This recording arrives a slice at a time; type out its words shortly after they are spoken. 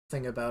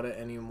thing about it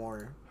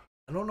anymore.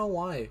 I don't know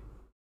why.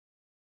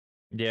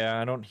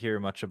 Yeah, I don't hear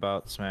much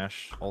about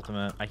Smash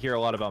Ultimate. I hear a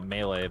lot about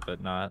Melee,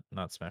 but not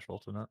Smash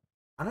Ultimate.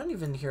 I don't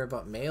even hear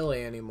about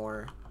Melee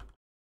anymore.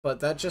 But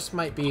that just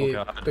might Oh, be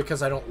God.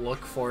 because I don't look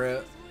for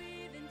it.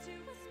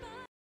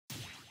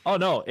 Oh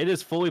no, it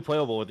is fully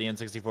playable with the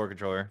N64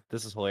 controller.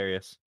 This is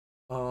hilarious.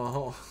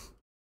 Oh.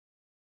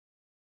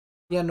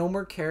 Yeah, no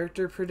more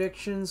character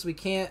predictions. We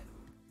can't...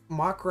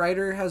 Mach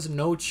Rider has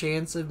no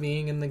chance of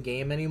being in the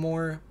game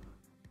anymore.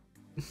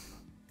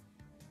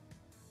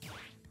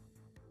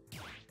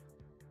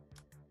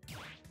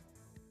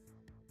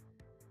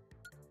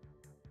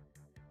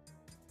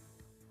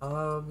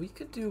 We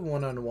could do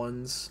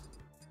one-on-ones.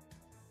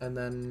 And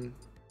then...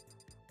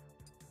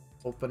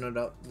 open it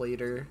up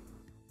later.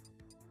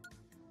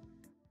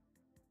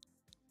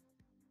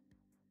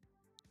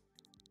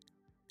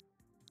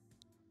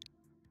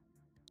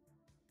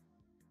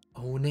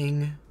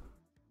 Owning.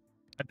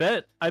 I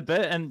bet,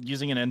 and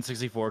using an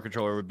N64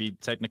 controller would be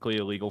technically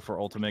illegal for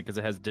Ultimate because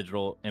it has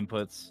digital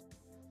inputs.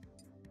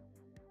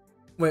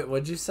 Wait,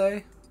 what'd you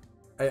say?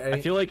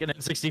 I feel like an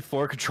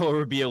N64 controller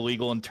would be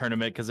illegal in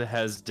tournament because it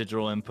has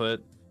digital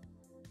input.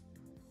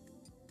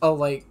 Oh,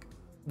 like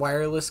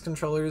wireless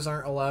controllers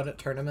aren't allowed at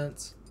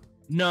tournaments?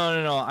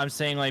 No. I'm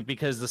saying like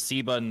because the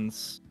C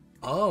buttons.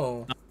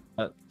 Oh.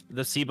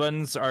 The C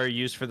buttons are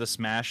used for the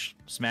smash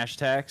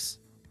attacks,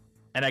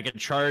 and I can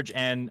charge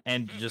and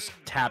just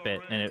tap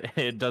it, and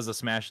it does a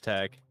smash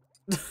attack.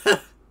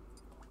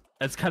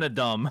 That's kind of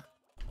dumb.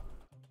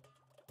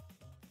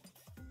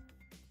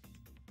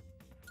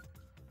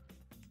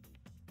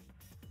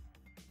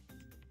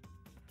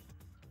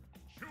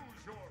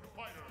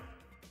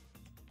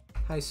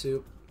 Hi,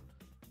 Soup.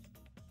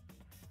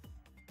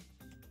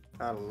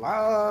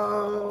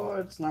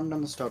 Hello, I'm the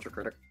Nostalgia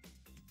Critic.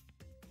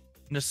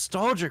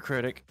 Nostalgia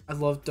Critic. I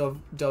love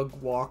Doug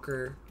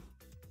Walker.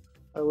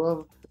 I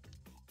love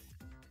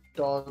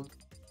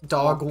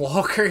Dog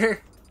Walker.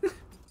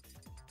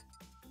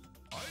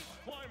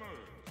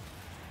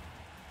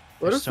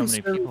 What There's if so many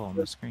instead people of on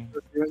the screen.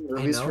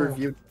 Release know.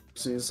 review,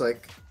 so he's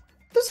like,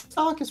 this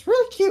dog is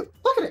really cute.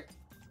 Look at it.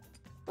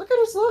 Look at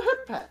his little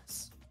head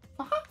pats.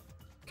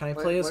 Can I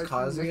play as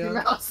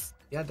Kazuya?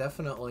 Yeah,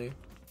 definitely.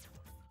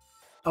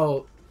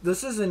 Oh,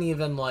 this isn't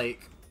even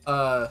like,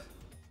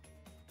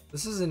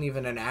 this isn't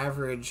even an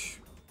average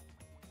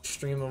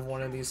stream of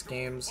one of these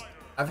games.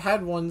 I've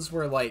had ones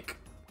where, like,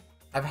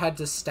 I've had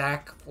to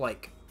stack,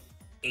 like,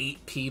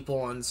 8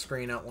 people on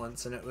screen at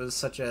once, and it was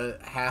such a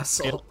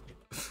hassle.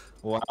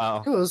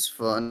 Wow. It was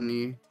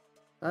funny.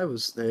 I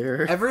was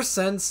there. Ever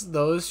since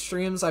those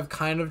streams, I've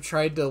kind of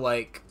tried to,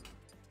 like,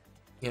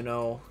 you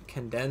know,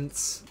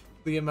 condense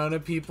the amount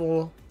of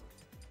people.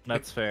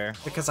 That's fair.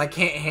 Because I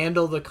can't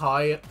handle the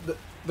Kazuya,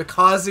 the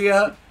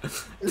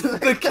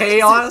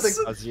chaos.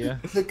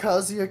 The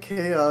Kazuya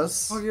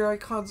chaos. Oh, your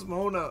icon's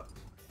Mona.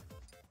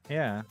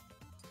 Yeah.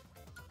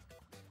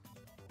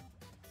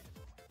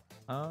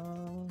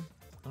 I'm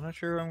not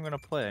sure who I'm gonna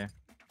play.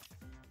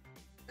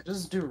 I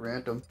just do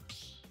random.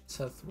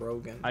 Seth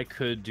Rogen. I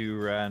could do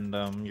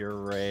random. You're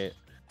right.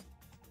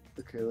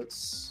 Okay,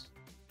 let's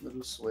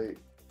just wait.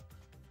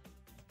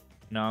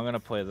 No, I'm gonna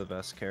play the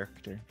best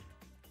character.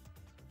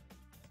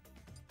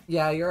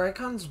 Yeah, your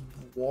icon's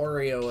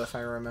Wario, if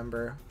I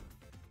remember.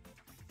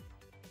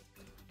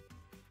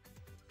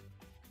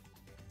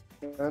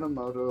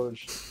 Yanamoto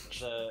is...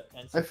 The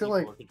N64 I feel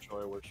like...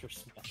 controller works for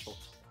special.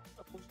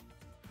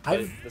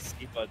 I've The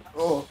C button.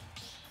 Oh.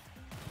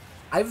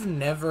 I've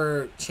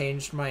never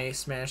changed my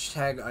Smash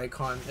Tag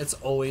icon. It's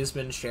always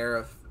been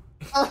Sheriff.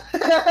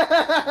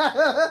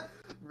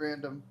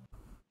 Random.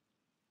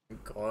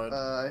 God.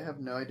 I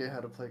have no idea how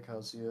to play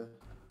Kazuya.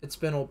 It's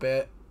been a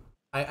bit.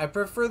 I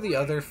prefer the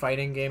other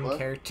fighting game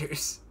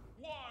characters.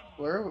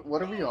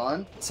 What are we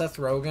on? Seth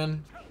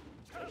Rogen.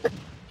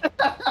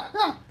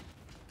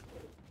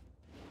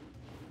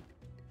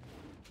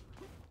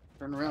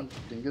 Turn around,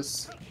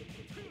 dingus.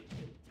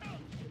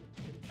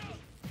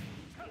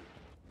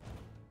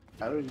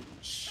 How do you...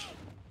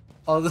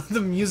 Oh, the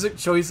music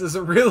choices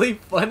are really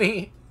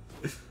funny.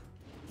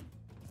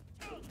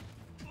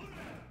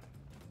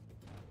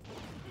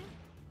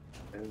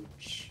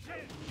 Ouch.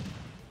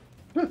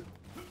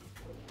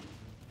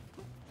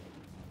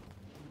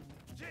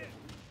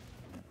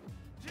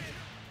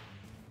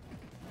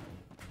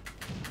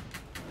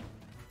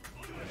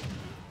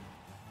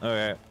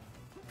 Okay.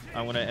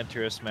 I'm gonna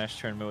enter a Smash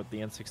tournament with the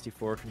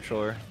N64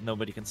 controller.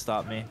 Nobody can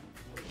stop me.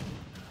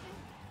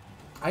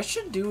 I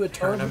should do a All we're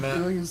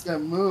tournament. doing is that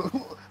move.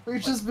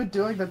 We've just been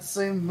doing that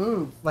same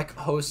move. Like,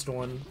 host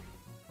one.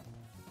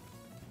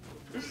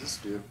 What does this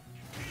do?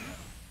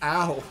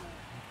 Ow.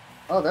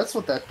 Oh, that's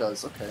what that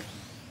does. Okay.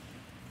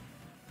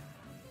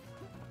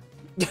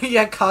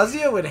 Yeah,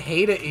 Kazuya would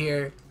hate it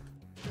here.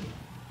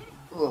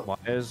 Ugh. Why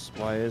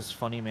is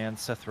funny man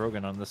Seth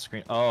Rogen on the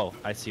screen? Oh,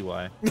 I see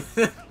why.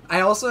 I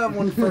also have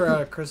one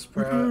for Chris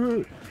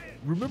Pratt.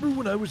 Remember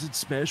when I was in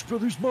Smash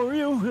Brothers,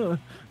 Mario?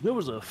 That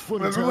was a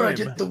fun Remember when I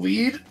get the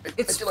weed?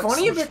 It's I get, like,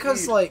 funny so much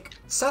because, weed. like,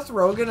 Seth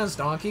Rogen as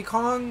Donkey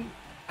Kong,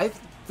 I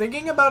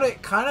thinking about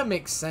it kind of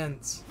makes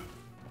sense.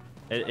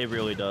 It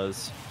really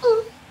does.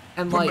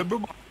 And like,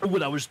 remember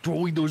when I was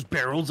throwing those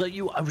barrels at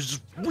you? I was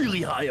just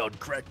really high on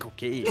crack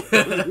cocaine.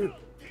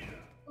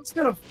 It's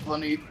kind of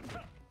funny.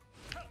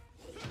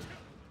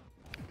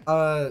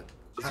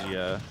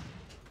 Yeah,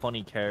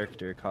 funny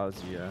character,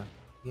 Kazuya.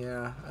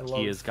 Yeah, I love.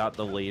 He has got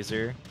the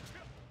laser.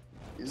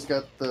 He's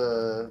got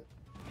that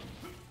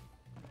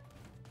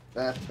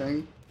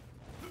thing.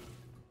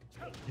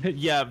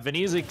 Yeah,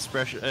 Vinny's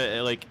expression,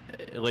 like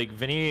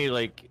Vinny,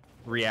 like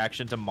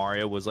reaction to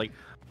Mario was like,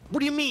 "What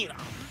do you mean?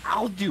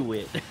 I'll do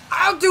it."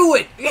 I'll do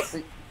it.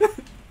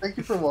 Thank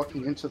you for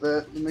walking into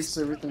that. It makes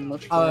everything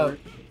much better.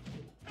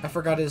 I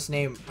forgot his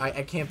name.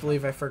 I can't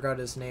believe I forgot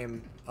his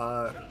name.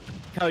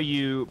 How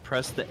you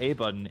pressed the A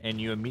button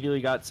and you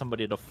immediately got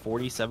somebody to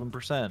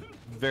 47%.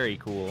 Very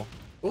cool.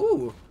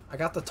 Ooh, I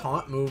got the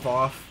taunt move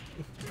off.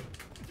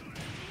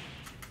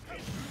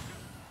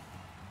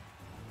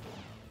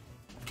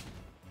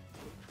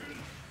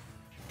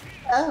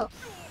 Oh.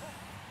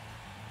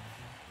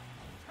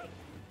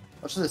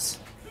 Watch this.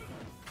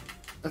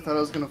 I thought I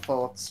was gonna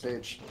fall off the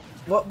stage.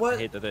 What? I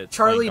hate that it's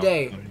Charlie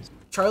playing Day. Donkey Kong.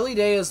 Charlie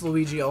Day as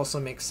Luigi also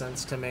makes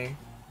sense to me.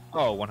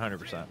 Oh,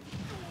 100%.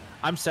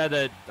 I'm sad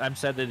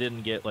they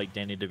didn't get like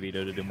Danny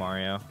DeVito to do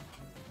Mario.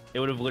 It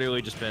would have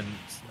literally just been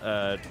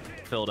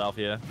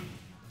Philadelphia.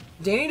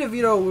 Danny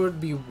DeVito would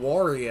be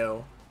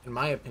Wario, in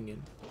my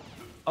opinion.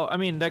 Oh, I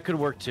mean that could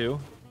work too,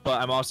 but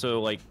I'm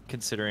also like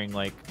considering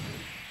like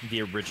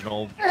the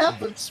original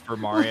voice for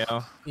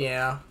Mario.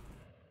 Yeah.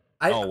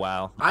 Oh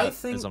wow, I that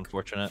think is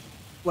unfortunate.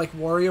 like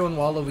Wario and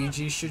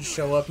Waluigi should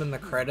show up in the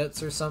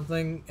credits or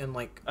something, and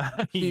like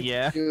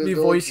Yeah, be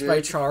voiced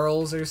by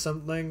Charles or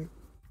something.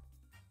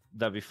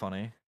 that'd be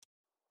funny.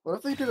 What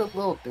if they did a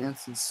little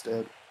dance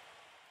instead?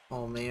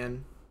 Oh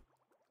man,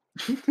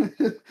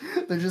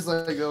 They're just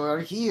like, go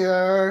out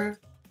here.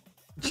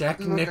 Jack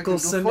Look, I can do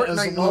Nicholson as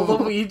Fortnite mode.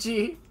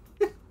 Waluigi.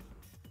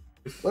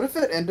 What if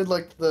it ended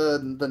like the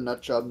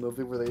Nutjob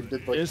movie where they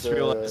did like I just the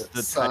realized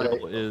the side-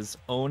 title is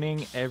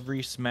Owning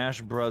Every Smash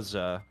Bros.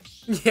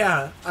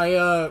 Yeah,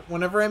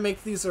 whenever I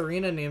make these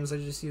arena names, I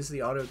just use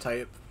the auto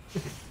type.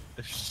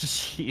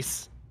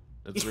 Jeez,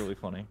 that's really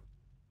funny.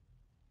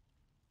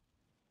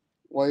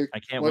 Why? I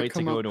can't why wait to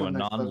come go up to a with that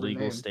clever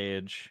non-legal name?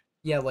 stage.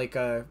 Yeah, like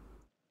Seth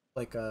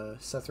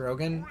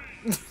Rogen.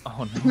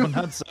 Oh no,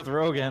 not Seth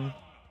Rogen.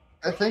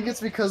 I think it's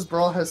because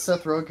Brawl has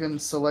Seth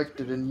Rogen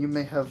selected and you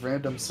may have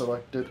random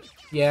selected.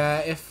 Yeah,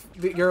 if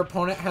your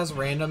opponent has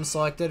random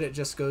selected, it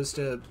just goes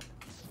to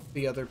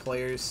the other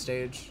player's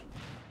stage.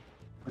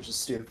 Which is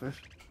stupid.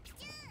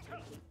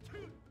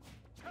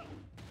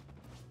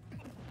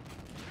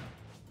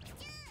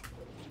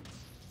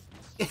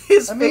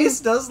 His I mean, face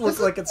does look this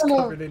like is it's kinda-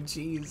 covered in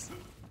cheese.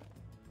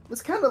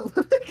 It's kind of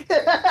like...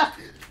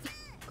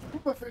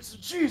 Put my face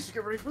in cheese to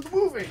get ready for the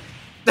movie!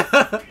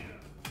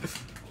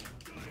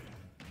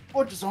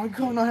 What, does Donkey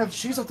Kong not have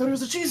cheese? I thought he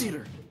was a cheese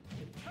eater!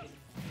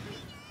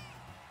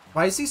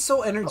 Why is he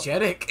so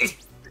energetic?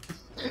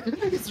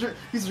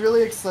 He's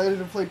really excited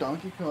to play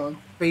Donkey Kong.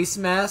 Face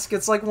mask.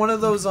 It's like one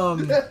of those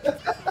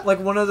like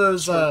one of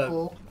those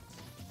Cool.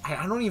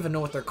 I don't even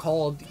know what they're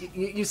called.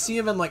 You see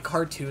them in like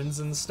cartoons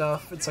and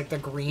stuff. It's like the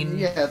green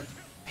Yeah,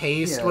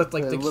 paste yeah, with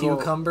like the the little-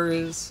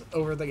 cucumbers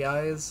over the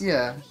eyes.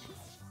 yeah.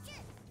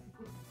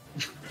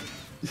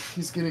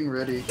 He's getting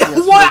ready.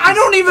 What? I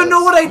don't even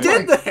know what I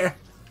did there.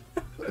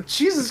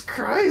 Jesus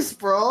Christ,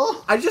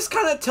 bro! I just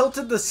kind of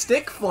tilted the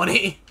stick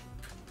funny.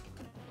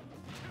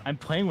 I'm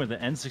playing with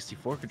an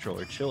N64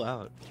 controller. Chill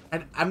out.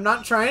 And I'm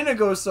not trying to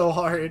go so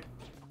hard.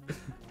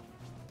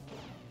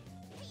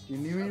 You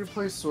need me to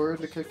play Sora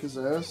to kick his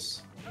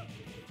ass?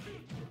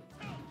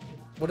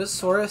 What does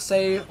Sora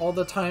say all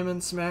the time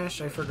in Smash?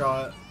 I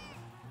forgot.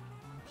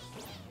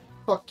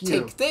 Fuck you.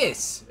 Take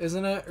this,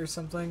 isn't it? Or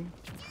something?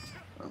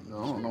 I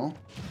don't know.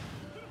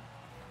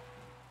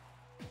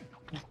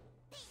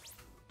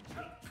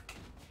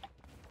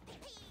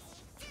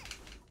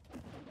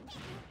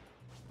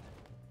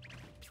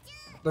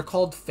 They're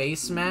called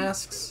face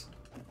masks?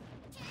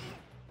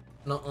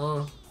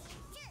 Nuh-uh.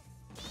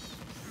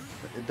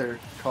 They're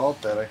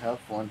called that. I have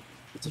one.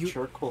 It's a You-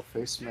 charcoal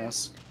face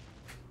mask.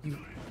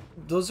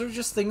 Those are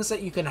just things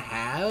that you can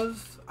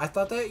have? I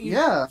thought that you...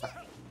 Yeah!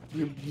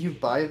 You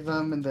buy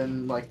them and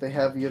then like they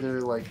have either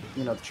like,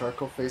 you know, the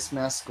charcoal face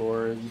mask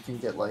or you can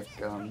get like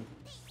the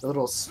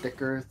little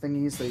sticker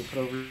thingies that you put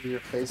over your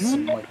face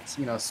and like,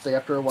 you know, stay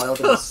after a while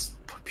to just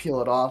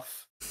peel it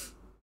off.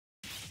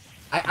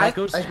 That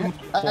goes I too ha-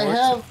 I far.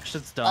 have-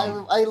 Shit's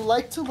dumb. I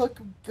like to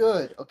look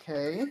good,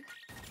 okay?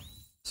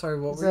 Sorry,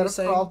 what Is were that you a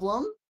saying?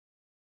 problem?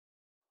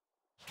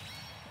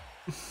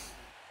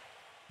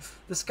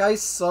 This guy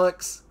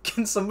sucks.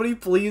 Can somebody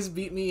please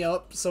beat me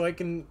up so I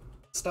can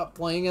stop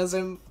playing as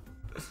him?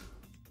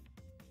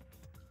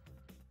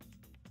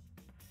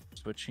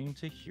 Switching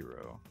to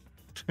hero.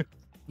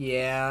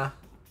 Yeah.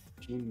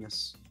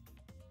 Genius.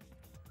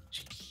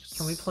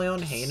 Can we play on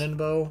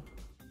Hanenbo?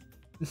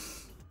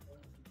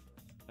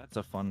 That's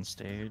a fun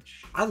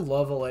stage. I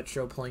love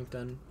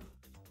Electroplankton.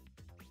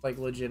 Like,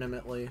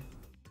 legitimately.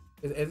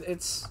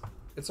 It's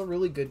a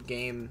really good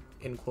game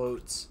in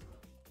quotes.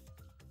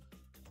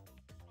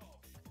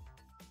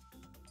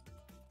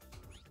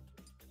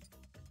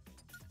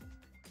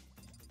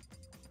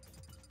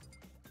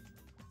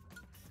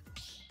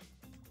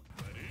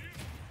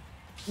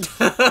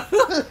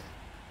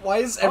 Why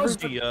is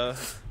everybody...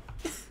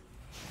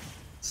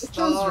 It's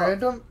just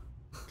random.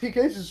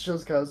 PK just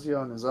chose Kazuya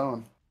on his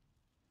own.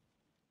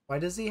 Why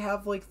does he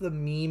have, like, the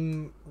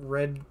meme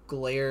red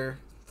glare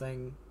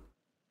thing?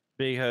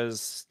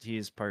 Because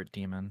he's part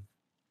demon.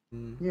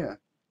 Yeah.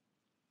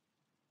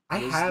 I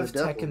have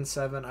Tekken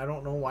 7. I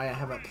don't know why I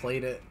haven't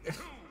played it.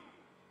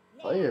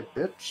 Play it,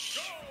 bitch.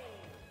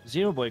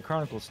 Xenoblade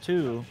Chronicles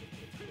 2.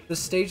 The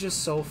stage is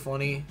so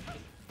funny.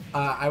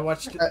 I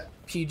watched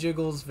P.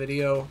 Jiggle's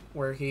video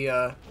where he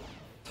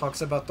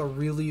talks about the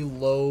really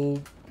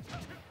low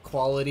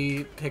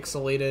quality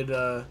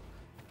pixelated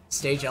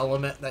stage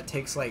element that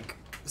takes like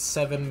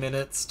 7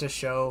 minutes to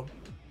show.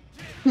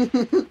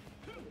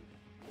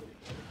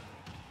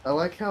 I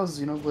like how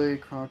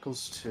Xenoblade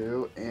Chronicles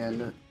 2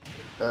 and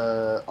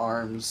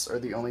ARMS are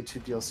the only 2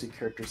 DLC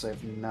characters I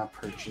have not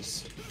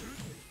purchased.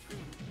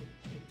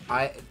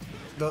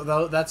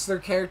 That's their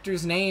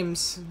characters'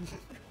 names.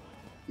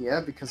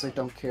 Yeah, because I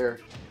don't care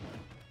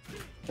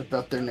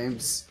about their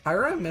names.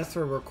 Pyra and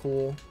Mithra were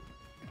cool.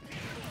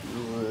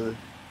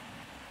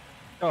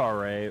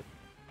 Alright.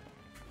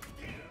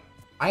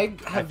 I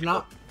have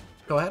not...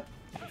 Go ahead.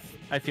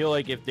 I feel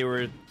like if they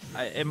were...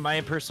 in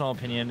my personal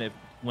opinion,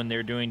 when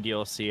they're doing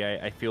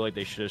DLC, I feel like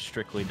they should have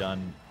strictly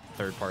done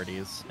third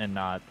parties and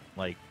not,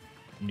 like,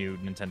 new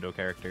Nintendo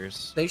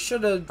characters. They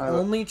should have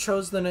only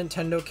chose the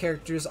Nintendo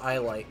characters I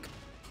like,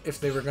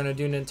 if they were gonna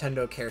do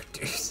Nintendo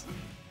characters.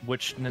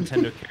 Which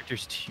Nintendo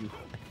characters do you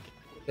like?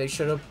 They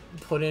should have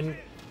put in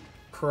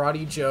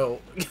Karate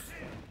Joe.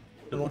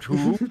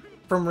 Who?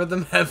 From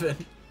Rhythm Heaven.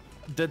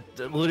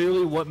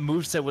 Literally, what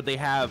moveset would they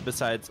have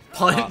besides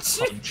Punch?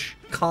 Punch?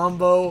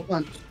 Combo?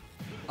 Punch.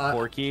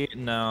 Porky?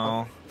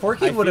 No.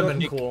 Porky would have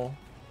been cool.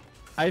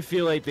 I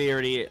feel like they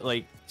already,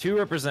 like, 2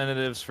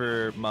 representatives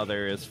for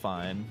Mother is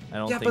fine. I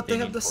don't think but they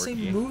have need the Porky.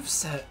 same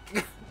moveset.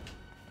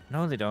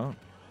 No, they don't.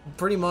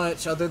 Pretty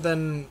much, other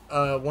than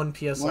one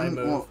PSI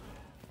move.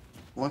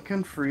 One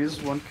can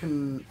freeze, one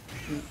can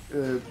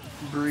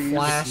breathe.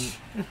 Flash.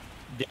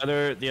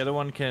 The other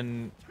one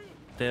can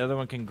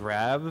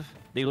grab.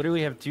 They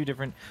literally have 2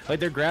 different, like,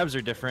 their grabs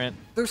are different.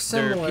 They're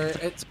similar.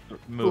 It's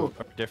move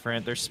are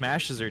different. Their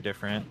smashes are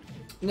different.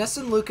 Ness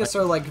and Lucas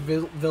are like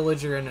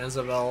Villager and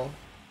Isabel.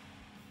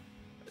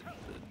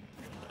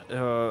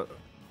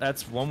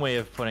 That's one way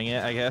of putting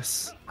it, I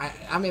guess.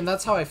 I mean,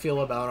 that's how I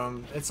feel about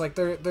them. It's like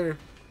they're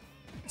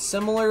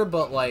similar,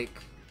 but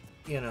like,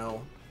 you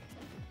know,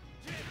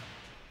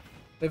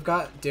 they've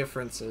got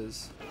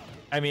differences.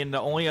 I mean,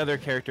 the only other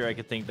character I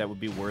could think that would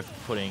be worth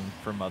putting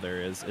for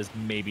Mother is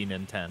maybe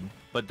Nintendo.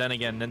 But then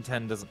again,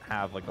 Nintendo doesn't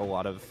have like a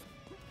lot of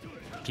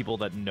people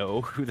that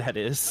know who that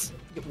is.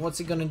 What's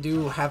he gonna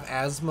do? Have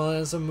asthma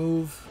as a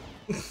move?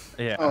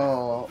 Yeah.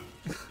 Oh.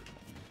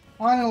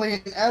 Finally,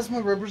 an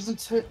asthma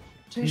representation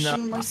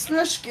in my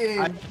Smash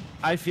game.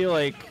 I feel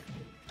like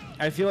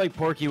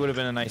Porky would have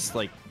been a nice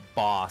like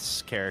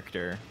boss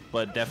character,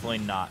 but definitely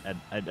not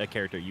a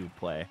character you would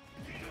play.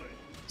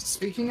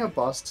 Speaking of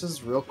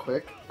bosses, real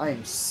quick, I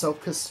am so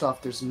pissed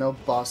off there's no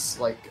boss,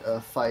 like,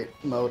 fight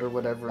mode or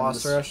whatever in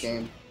this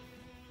game.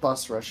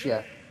 Boss Rush,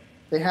 yeah.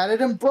 They had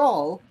it in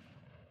Brawl,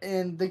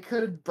 and they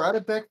could have brought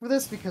it back for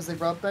this because they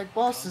brought back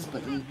bosses,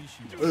 but...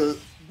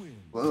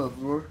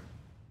 whatever.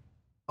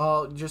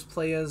 I'll just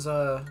play as,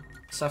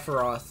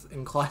 Sephiroth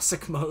in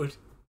classic mode.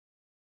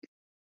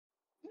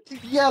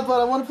 Yeah,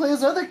 but I want to play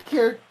as other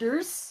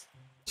characters.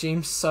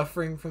 James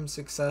suffering from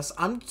success.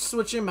 I'm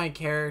switching my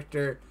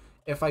character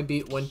if I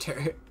beat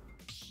Winter.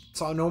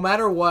 So no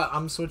matter what,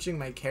 I'm switching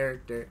my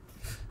character.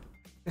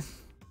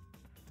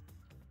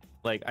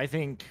 Like, I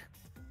think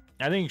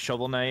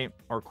Shovel Knight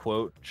or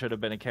Quote should have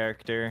been a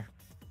character.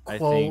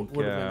 Quote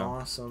would have been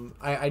awesome.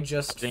 I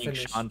just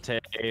finished.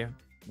 Shantae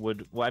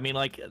would. Well, I mean,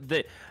 like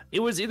it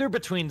was either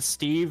between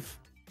Steve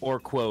or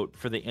Quote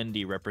for the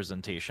indie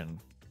representation,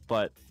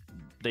 but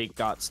they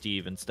got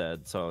Steve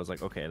instead. So I was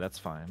like, okay, that's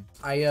fine.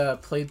 I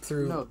played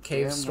through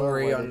Cave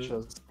Story on.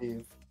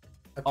 Steve.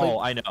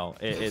 I know.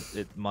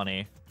 It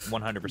money.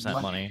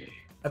 100% money.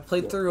 I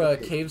played through a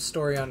Cave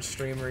Story on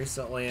stream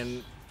recently,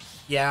 and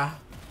yeah,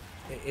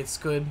 it's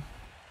good.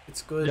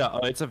 It's good. Yeah,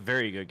 it's a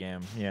very good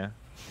game. Yeah.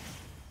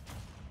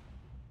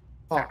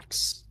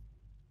 Fox.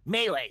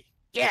 Melee.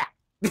 Yeah.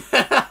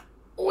 I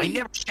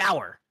never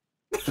shower.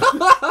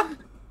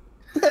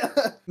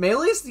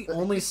 Melee is the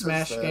only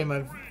Smash game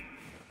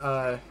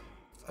I've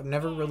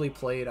never really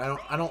played. I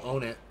don't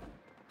own it.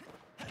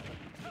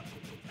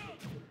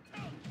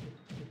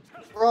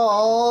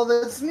 Brawl,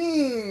 that's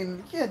mean.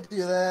 You can't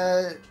do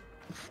that.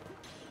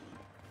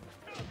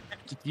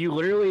 You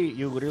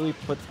literally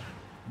put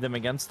them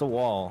against the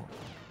wall.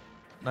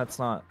 That's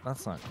not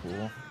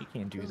cool. You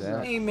can't do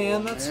that. Hey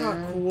man, that's not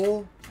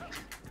cool.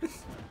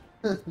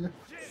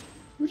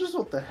 We just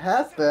want the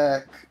hat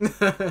back.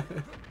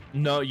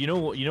 No, you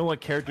know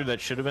what character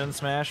that should have been in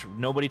Smash?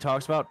 Nobody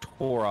talks about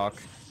Torok.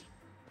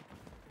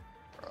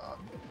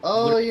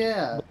 Oh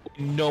yeah.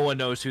 No one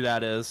knows who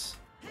that is.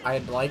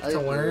 I'd like to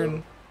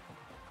learn.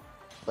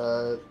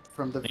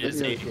 From the It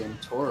is video a game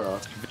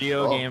Torok.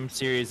 Video game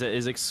series that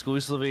is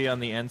exclusively on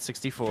the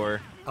N64.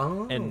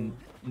 Oh. And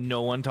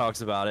no one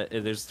talks about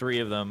it. There's 3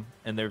 of them,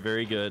 and they're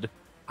very good.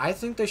 I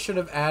think they should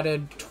have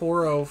added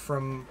Toro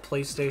from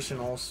PlayStation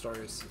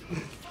All-Stars.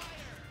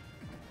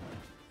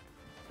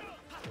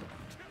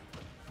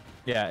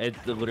 Yeah, it's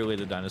literally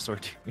the dinosaur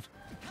dude.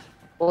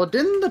 Well,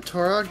 didn't the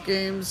Torok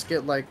games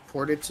get like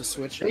ported to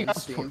Switch and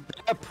Steam?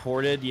 They got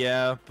ported,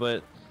 yeah,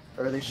 but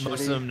Or are they shitty?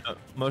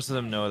 most of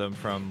them know them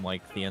from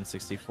like the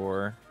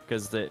N64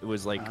 because it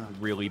was like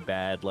really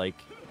bad, like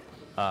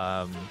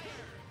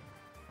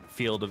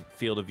field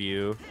of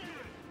view.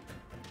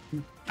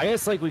 I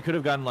guess like we could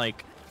have gotten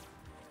like,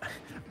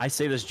 I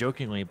say this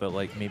jokingly, but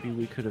like maybe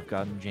we could have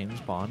gotten James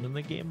Bond in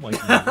the game, like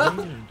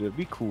it'd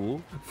be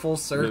cool. Full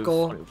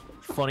circle.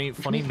 Funny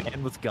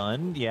man with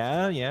gun.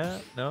 Yeah.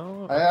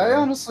 No. I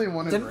honestly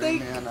wanted Didn't they-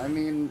 Rayman. I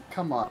mean,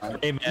 come on.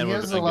 Rayman He was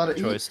has a a lot good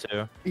of choice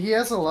too. He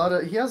has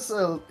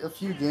a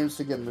few games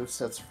to get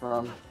movesets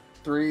from.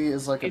 3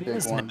 is like a It big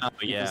is one. now,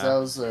 yeah.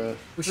 Because that was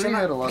We 3 should've-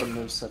 had a lot of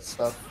moveset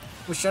stuff.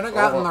 We should have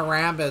gotten the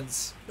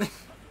Rabbids.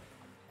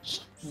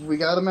 We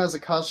got him as a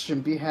costume.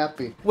 Be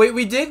happy. Wait,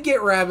 we did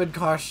get Rabbid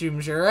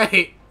costumes, you're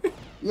right.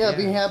 Yeah,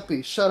 be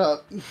happy. Shut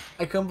up.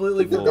 I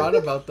completely forgot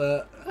about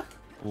that.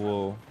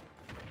 Whoa.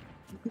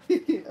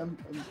 I'm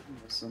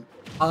missing.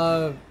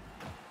 Oh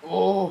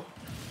Oh.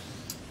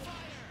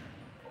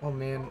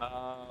 man.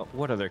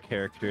 What other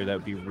character that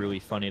would be really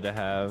funny to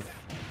have?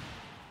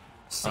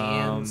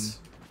 Sans.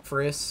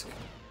 Frisk.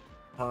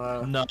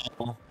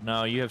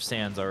 No, you have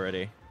Sans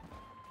already.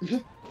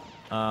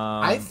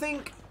 I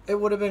think it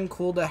would have been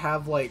cool to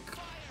have like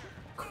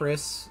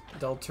Chris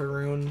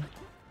Deltarune.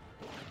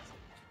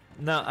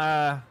 No,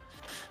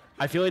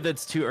 I feel like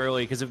that's too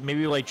early because if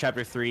maybe like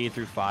chapter 3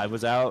 through 5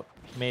 was out,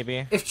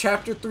 maybe. If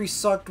chapter 3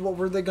 sucked, what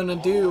were they gonna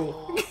do?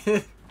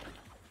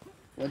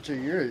 Winter,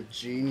 you're a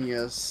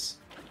genius.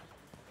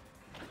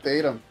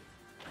 Bait him.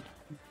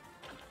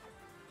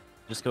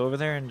 Just go over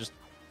there and just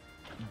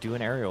do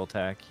an aerial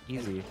attack.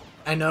 Easy.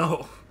 I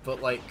know,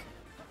 but like,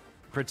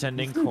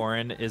 Pretending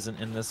Corrin isn't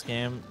in this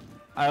game.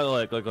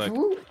 Look.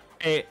 Who?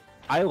 Hey,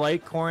 I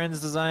like Corrin's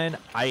design.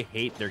 I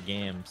hate their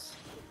games.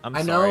 I'm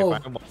I sorry. know.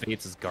 Final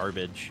Fates is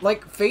garbage.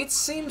 like Fates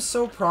seems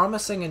so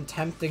promising and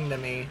tempting to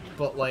me,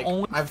 but like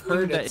I've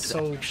heard it's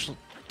so.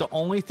 The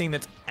only thing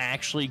that's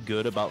actually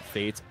good about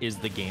Fates is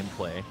the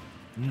gameplay.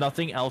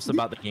 Nothing else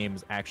about the game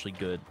is actually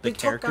good. The They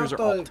took characters out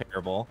are all the-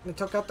 terrible. They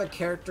took out the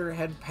character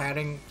head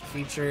padding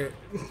feature.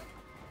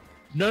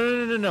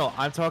 No.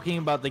 I'm talking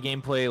about the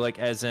gameplay, like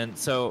as in,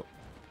 so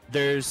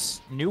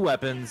there's new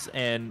weapons,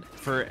 and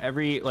for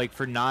every, like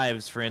for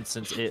knives, for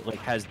instance, it like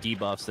has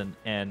debuffs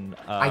and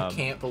I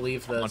can't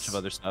believe this. a bunch of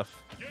other stuff.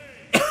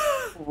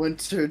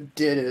 Winter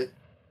did it.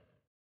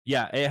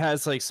 Yeah, it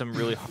has like some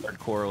really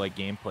hardcore like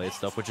gameplay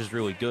stuff, which is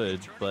really good,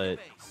 but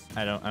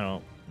I don't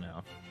know.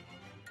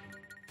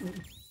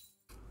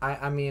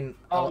 I mean.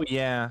 Oh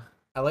yeah.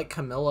 I like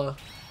Camilla.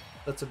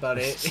 That's about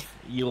it.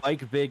 You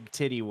like big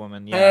titty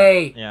woman, yeah.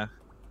 Hey! Yeah.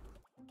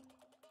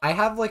 I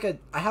have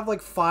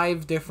like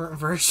 5 different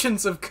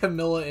versions of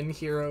Camilla in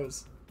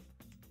Heroes.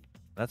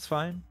 That's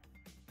fine.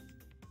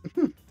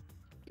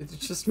 It's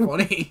just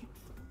funny.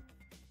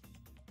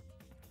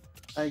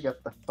 I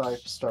got the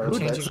 5-star. Who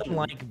Changing- doesn't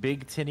like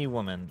big titty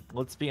woman?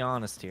 Let's be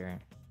honest here.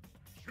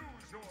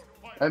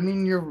 I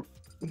mean, you're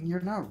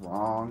not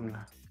wrong.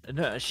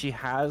 No, she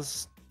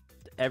has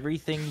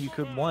everything you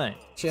could want.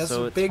 She has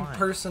so a it's big fine.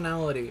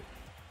 personality.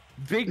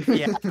 Big,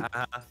 yeah.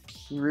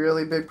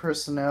 Really big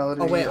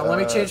personality. Oh wait, let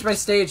me change my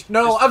stage.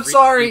 No, just I'm really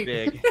sorry.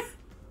 Big.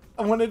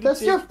 I wanted to That's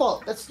change- your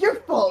fault. That's your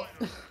fault.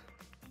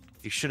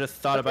 You should have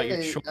thought about your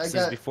Okay, I choices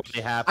got- before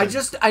they happened.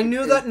 I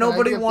knew that Can I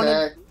nobody get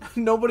wanted back?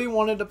 nobody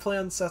wanted to play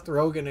on Seth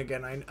Rogen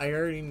again. I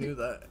already knew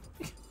that.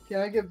 Can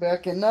I get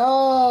back in?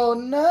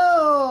 No.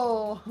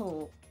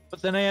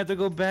 But then I had to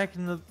go back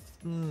in the.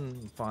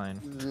 Fine.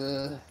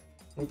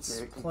 Let's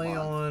Okay, come play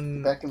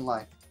on. Back in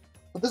line.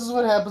 But this is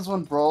what happens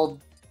when Brawl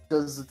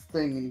does its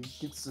thing and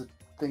he gets a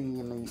thing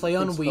and he Play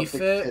on thinks about Wii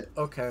big Fit. tit.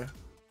 Okay.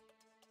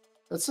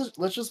 Let's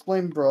just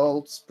blame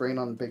Brawl's brain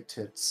on big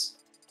tits.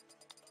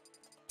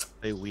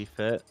 Play Wii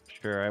Fit.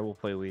 Sure, I will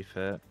play Wii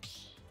Fit.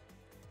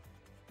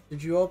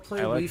 Did you all play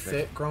I like Wii it.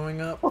 Fit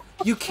growing up?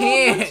 You What's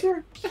can't.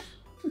 your-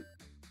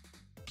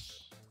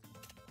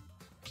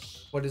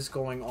 What is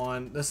going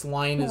on? This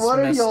line is What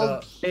are messed y'all-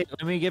 up. Hey,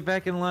 let me get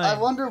back in line. I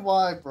wonder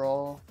why,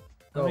 Brawl.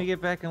 Let Go. me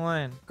get back in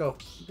line. Go.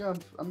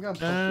 I'm gonna.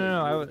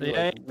 No.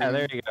 Yeah,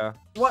 there you go.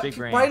 What? Big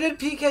brain. Why did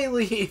PK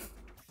leave?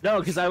 No,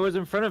 because I was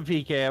in front of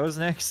PK. I was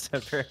next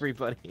after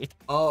everybody.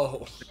 Oh.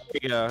 There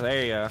you go.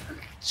 There you go.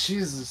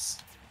 Jesus.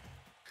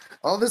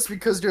 All this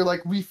because you're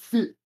like we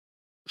fit.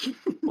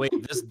 Wait,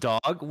 this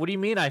dog? What do you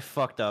mean I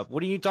fucked up?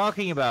 What are you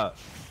talking about?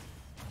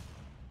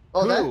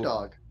 Oh, that Who?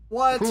 dog.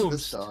 What? Who?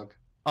 This dog.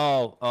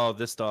 Oh,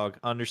 this dog.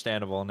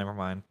 Understandable. Never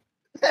mind.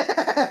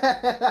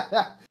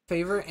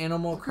 Favorite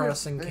Animal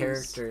Crossing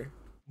character?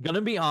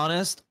 Gonna be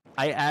honest,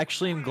 I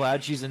actually am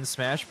glad she's in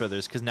Smash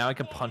Brothers because now I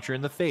can punch her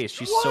in the face.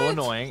 She's so What?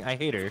 annoying. I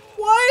hate her.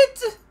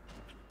 What?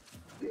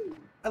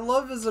 I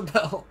love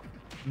Isabelle.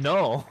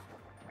 No.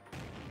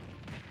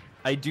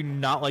 I do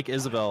not like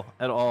Isabelle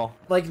at all.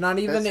 Like, not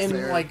even That's in,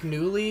 fair. like,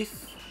 New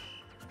Leaf?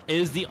 It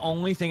is the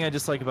only thing I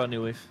dislike about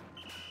New Leaf.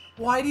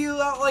 Why do you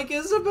not like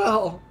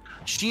Isabelle?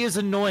 She is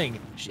annoying.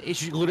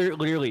 She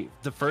literally,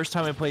 the first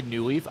time I played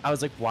New Leaf, I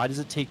was like, why does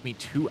it take me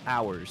 2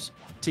 hours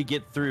to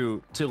get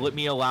through to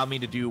allow me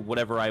to do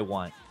whatever I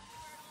want?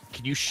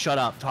 Can you shut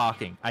up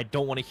talking? I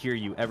don't want to hear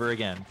you ever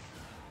again.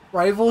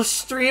 Rival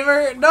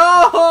streamer?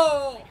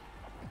 No!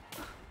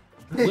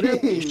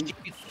 Literally, she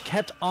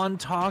kept on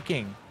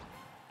talking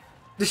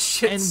The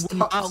shit and would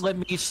stops. not let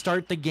me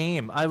start the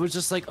game. I was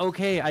just like,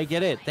 okay, I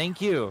get it.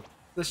 Thank you.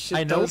 The shit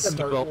I know does what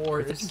start people-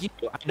 wars. Thank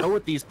you. I know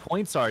what these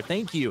points are.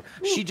 Thank you.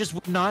 She just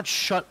would not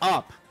shut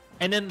up.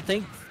 And then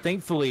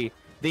thankfully,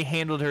 they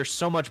handled her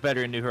so much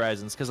better in New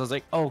Horizons because I was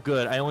like, oh,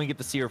 good. I only get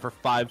to see her for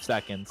 5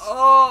 seconds.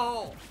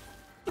 Oh!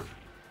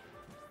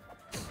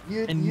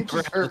 You And just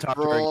never have hurt, to talk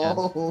to her again.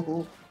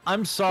 bro.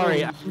 I'm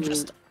sorry. Oh, I'm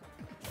just.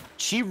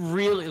 She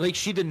really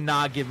she did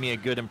not give me a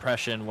good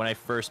impression when I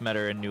first met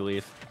her in New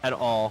Leaf at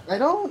all. I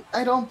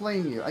don't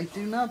blame you. I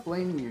do not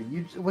blame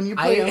you. When you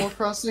play Animal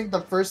Crossing,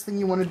 the first thing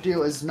you want to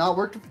do is not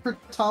work for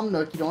Tom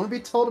Nook. You don't want to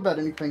be told about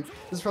anything.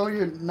 This is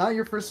probably not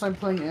your first time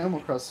playing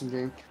Animal Crossing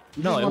game.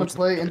 You No, just it want was- to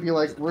play and be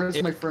like,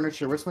 where's my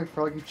furniture? Where's my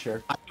froggy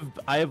chair?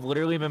 I have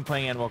literally been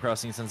playing Animal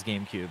Crossing since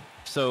GameCube.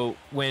 So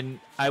when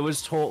I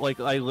was told, like,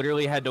 I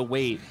literally had to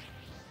wait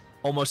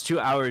almost 2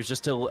 hours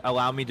just to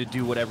allow me to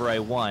do whatever I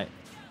want.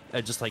 I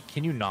just like,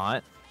 can you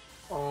not?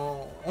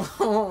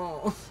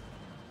 Oh.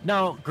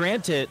 Now,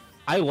 granted,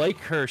 I like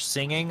her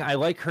singing. I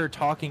like her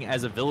talking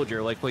as a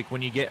villager. Like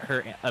when you get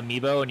her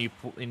amiibo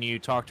and you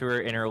talk to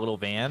her in her little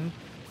van.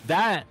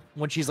 That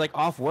when she's like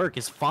off work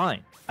is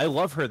fine. I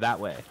love her that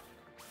way.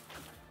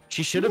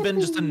 She should have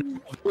been just a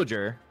normal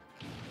villager,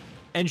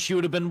 and she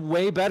would have been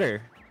way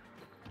better.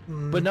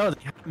 But no,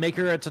 they make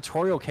her a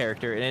tutorial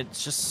character, and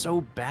it's just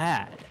so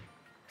bad.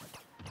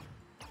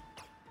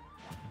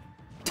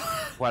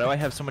 Why do I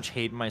have so much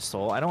hate in my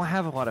soul? I don't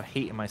have a lot of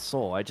hate in my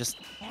soul. I just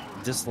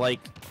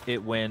dislike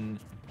it when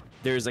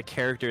there's a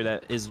character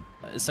that is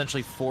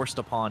essentially forced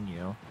upon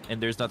you,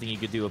 and there's nothing you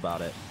could do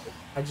about it.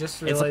 I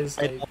just realized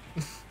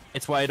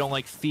It's why I don't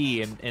like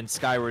Fee in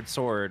Skyward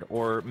Sword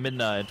or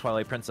Midna in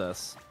Twilight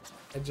Princess.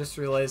 I just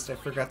realized I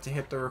forgot to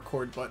hit the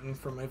record button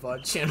for my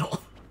VOD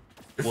channel.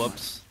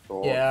 Whoops.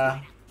 Oh,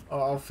 Yeah,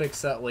 I'll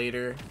fix that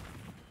later.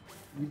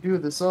 You do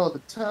this all the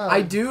time.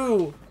 I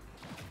do.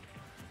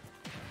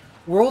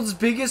 World's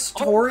biggest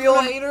tutorial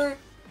hater.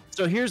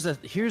 So here's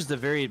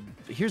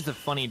the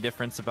funny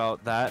difference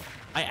about that.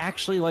 I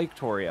actually like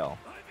Toriel.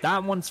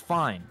 That one's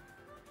fine.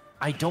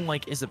 I don't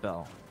like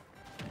Isabelle.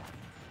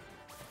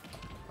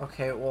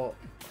 Okay, well,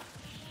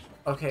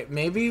 okay,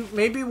 maybe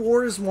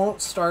wars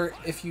won't start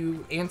if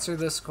you answer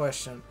this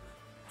question.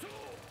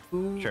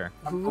 Sure.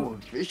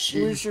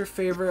 Who's your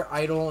favorite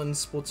idol in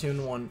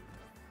Splatoon 1?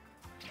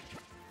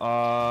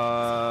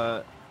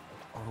 Oh.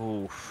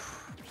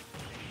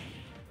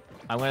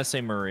 I'm gonna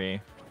say Marie.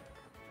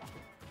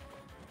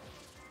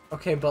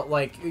 Okay, but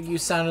like you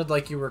sounded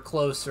like you were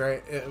close,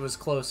 right? It was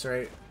close,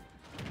 right?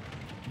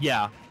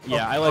 Yeah,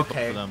 I like both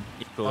okay. of them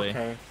equally.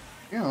 Okay.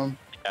 Yeah.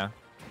 Yeah.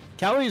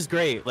 Callie's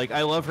great. Like,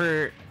 I love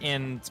her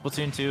in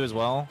Splatoon 2 as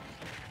well.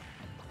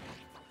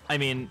 I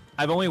mean,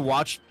 I've only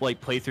watched, like,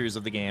 playthroughs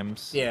of the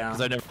games. Yeah.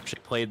 Because I've never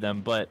actually played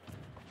them, but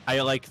I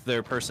like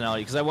their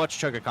personality. Because I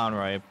watched Chugga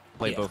Conroy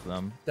play both of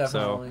them.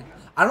 Definitely.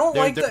 I don't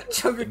they're- like that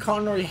Chugga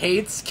Conroy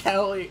hates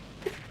Callie.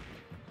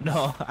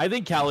 No, I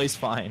think Callie's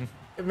fine.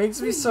 It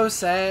makes me so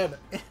sad.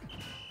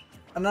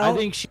 And I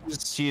think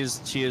she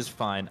is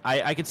fine.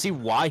 I can see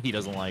why he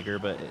doesn't like her,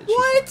 but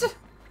what?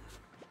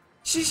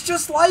 She's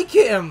just like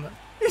him.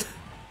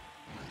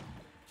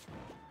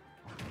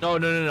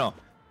 No.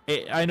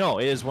 I know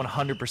it is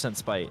 100%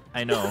 spite.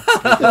 I know.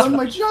 On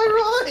my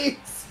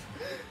gyroids!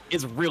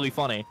 It's really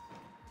funny.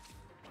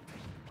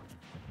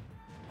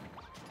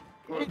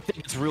 I think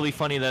it's really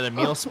funny that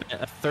Emil spent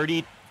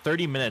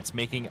 30 minutes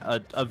making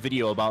a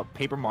video about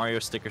Paper Mario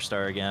Sticker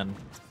Star again.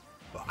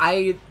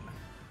 I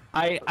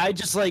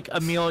just like,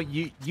 Emil,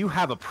 you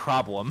have a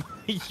problem.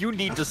 You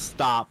need to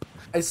stop.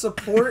 I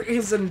support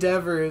his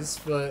endeavors,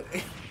 but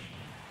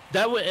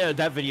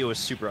That video was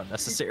super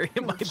unnecessary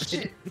in my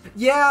opinion.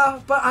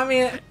 yeah, but I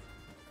mean,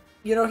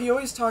 you know, he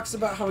always talks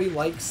about how he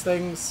likes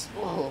things.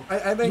 Whoa.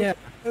 I think Yeah.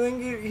 I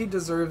think he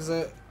deserves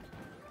it.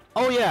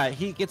 Oh yeah,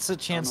 he gets a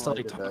chance to I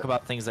like did talk that.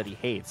 about things that he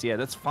hates. Yeah,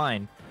 that's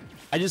fine.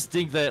 I just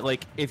think that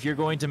like if you're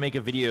going to make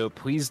a video,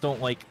 please don't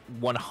like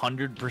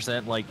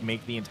 100% like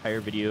make the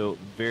entire video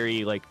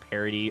very like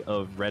parody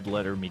of Red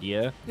Letter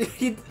Media.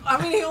 I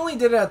mean, he only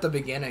did it at the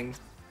beginning.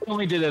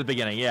 Only did it at the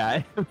beginning,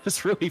 yeah. It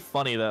was really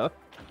funny though.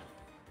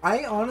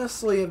 I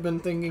honestly have been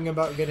thinking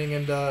about getting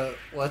into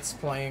Let's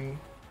Playing.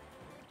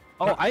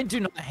 Oh, I do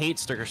not hate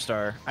Sticker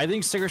Star. I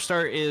think Sticker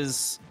Star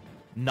is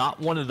not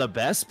one of the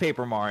best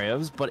Paper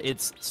Marios, but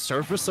it's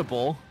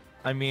serviceable.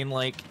 I mean,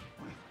 like,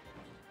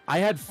 I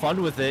had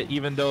fun with it,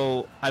 even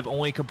though I've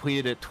only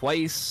completed it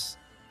twice.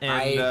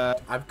 And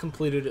I've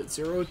completed it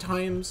 0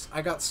 times.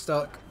 I got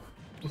stuck.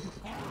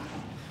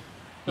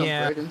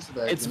 Yeah, right into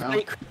that, it's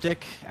very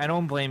cryptic. I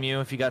don't blame you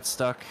if you got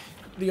stuck.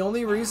 The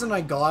only reason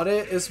I got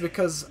it is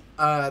because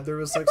there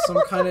was like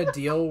some kind of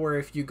deal where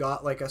if you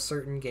got like a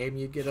certain game,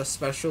 you'd get a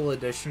special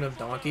edition of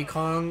Donkey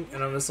Kong,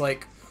 and I was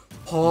like,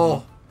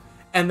 oh.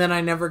 And then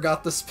I never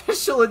got the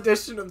special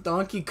edition of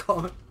Donkey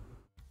Kong.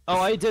 Oh,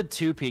 I did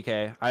too,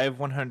 PK. I have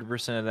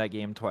 100% of that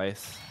game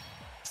twice.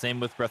 Same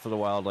with Breath of the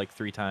Wild, like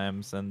 3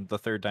 times, and the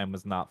 3rd time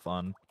was not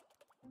fun.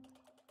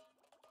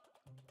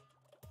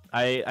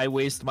 I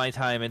waste my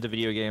time into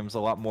video games a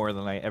lot more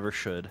than I ever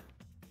should.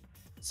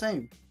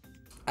 Same.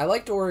 I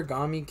liked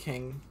Origami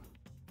King.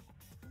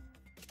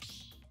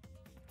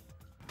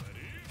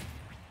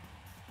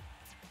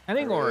 I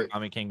think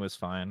Origami King was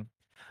fine.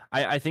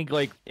 I think,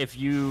 like, if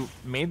you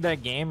made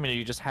that game and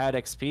you just had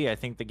XP, I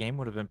think the game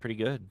would have been pretty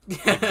good.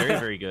 Like, very,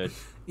 very good.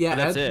 Yeah,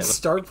 that's it.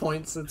 Star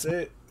points, that's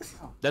it.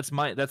 That's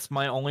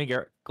my only,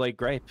 like,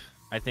 gripe.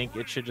 I think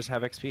it should just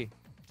have XP.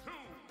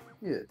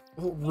 Yeah.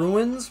 Well,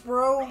 Ruins,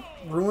 bro?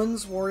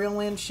 Ruins, Wario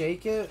Land,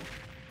 Shake It?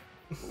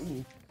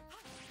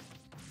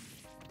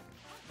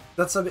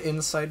 That's an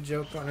inside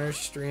joke on our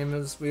stream,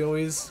 is we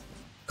always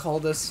call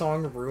this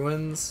song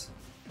Ruins.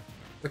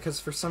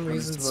 Because for some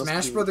reason,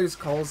 Smash Brothers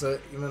calls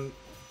it, even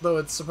though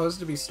it's supposed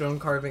to be Stone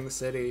Carving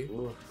City.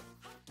 Ooh.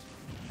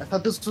 I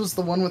thought this was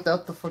the one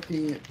without the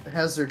fucking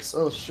hazards.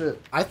 Oh shit.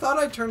 I thought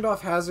I turned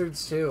off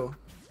hazards too.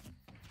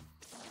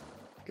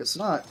 Guess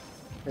not.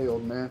 Hey,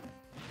 old man.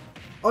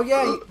 Oh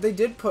yeah, they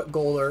did put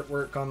gold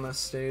artwork on this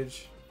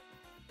stage.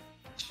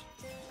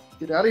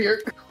 Get out of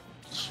here.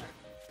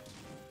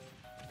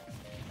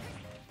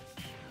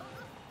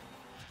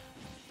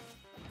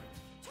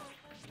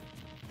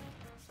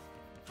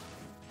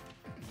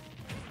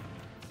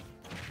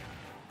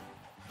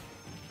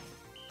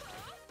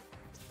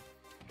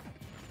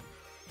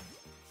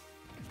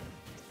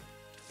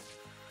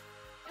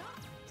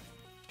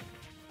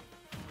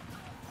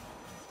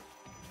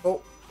 Oh.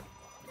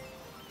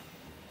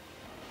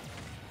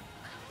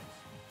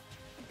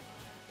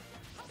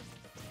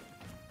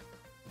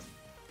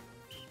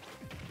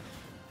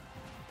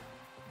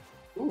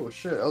 Oh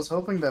shit, I was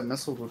hoping that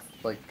missile would,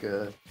 like,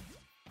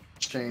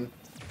 chain.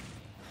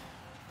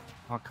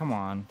 Oh, come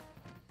on.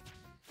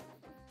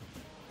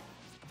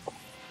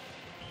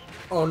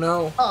 Oh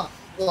no. Ah,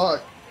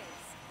 fuck.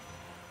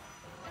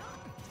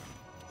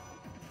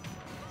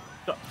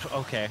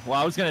 Okay,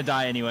 well, I was gonna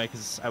die anyway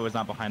because I was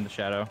not behind the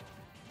shadow.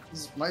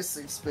 This is my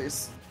safe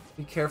space.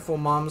 Be careful,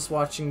 mom's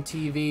watching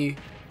TV.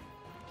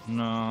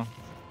 No.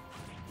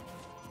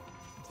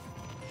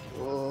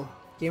 Oh.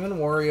 Game &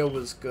 Wario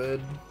was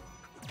good.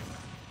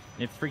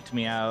 It freaked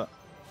me out.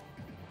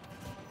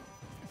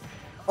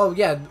 Oh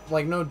yeah,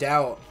 like no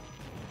doubt.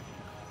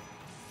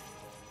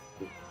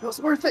 It was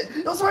worth it!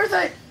 It was worth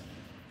it!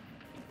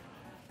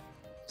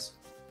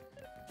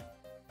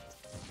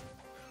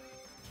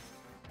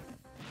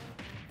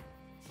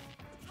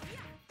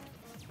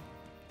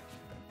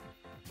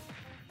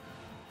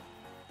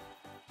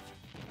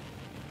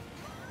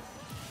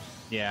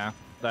 Yeah,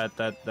 that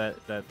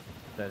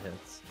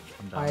hits.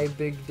 I'm done. Hi,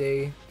 Big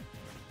Day.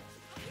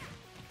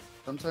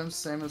 Sometimes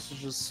Samus is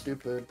just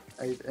stupid.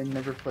 I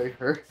never play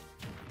her.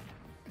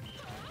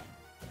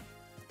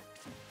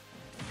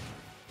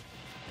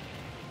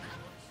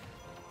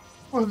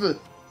 What is it?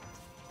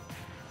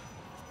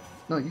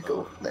 No, you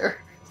go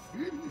there.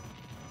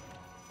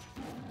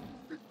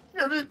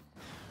 Damn it!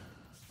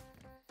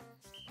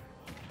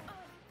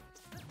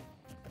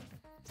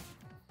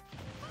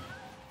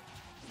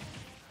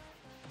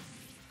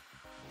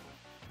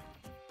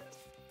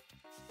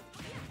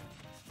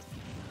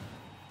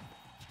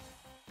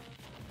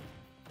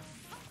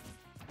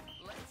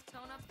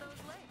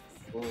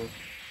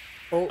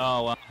 Oh.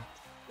 Oh, wow.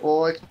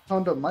 Well, I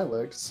toned up my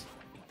legs.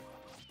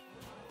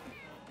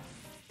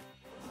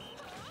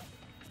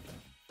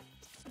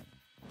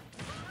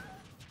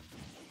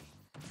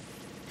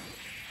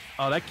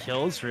 Oh, that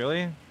kills?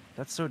 Really?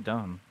 That's so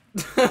dumb.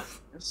 I guess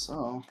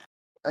so.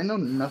 I know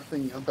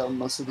nothing about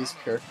most of these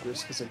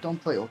characters because I don't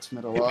play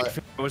Ultimate a lot.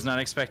 I was not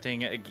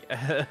expecting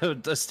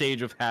a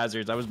stage of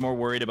hazards. I was more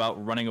worried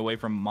about running away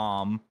from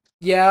mom.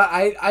 Yeah,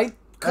 I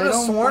could have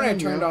don't sworn I blame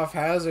turned you. off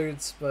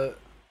hazards, but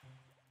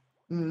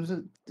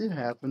It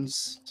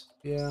happens.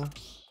 yeah.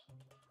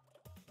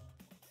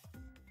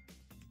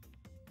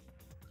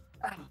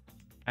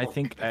 I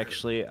think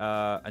actually,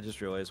 I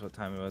just realized what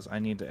time it was. I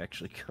need to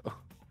actually go.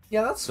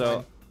 Yeah, that's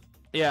fine.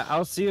 Yeah,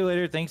 I'll see you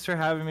later. Thanks for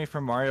having me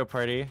for Mario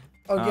Party.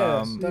 Oh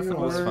yeah, It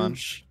definitely. was fun.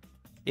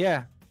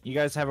 Yeah, you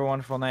guys have a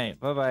wonderful night.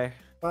 Bye-bye.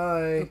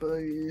 Bye.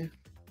 Bye.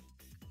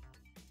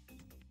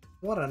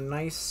 What a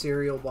nice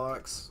cereal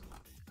box.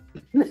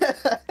 I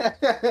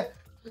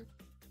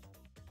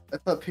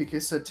thought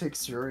PK said take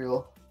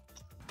cereal.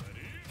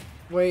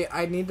 Wait,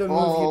 I need to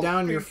move you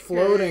down. You're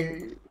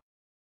floating.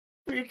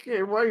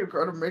 PK, why you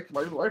gotta make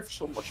my life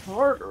so much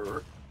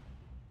harder?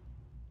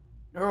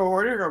 Oh, why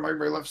are you gonna make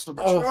me live so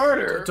much Oh,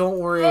 harder? don't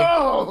worry.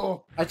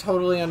 Oh! I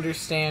totally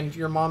understand.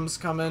 Your mom's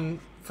coming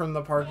from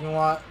the parking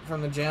lot,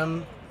 from the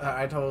gym.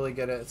 I totally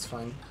get it. It's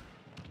fine.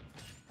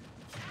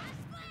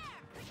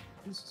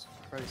 Jesus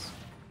Christ.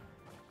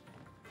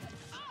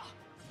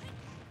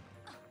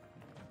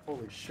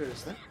 Holy shit,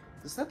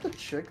 is that the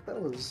chick that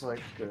was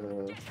like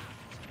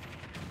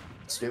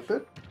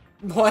stupid?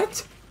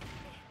 What?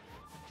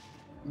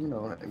 You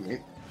know what I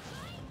mean.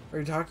 Are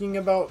you talking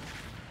about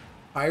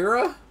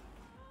Pyra?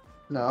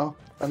 No.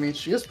 I mean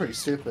she is pretty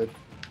stupid.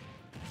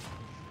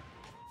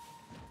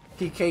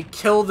 PK,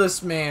 kill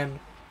this man.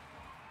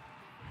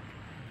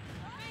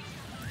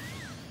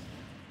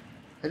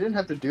 I didn't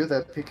have to do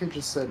that. PK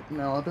just said,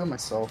 no, I'll do it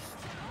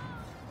myself.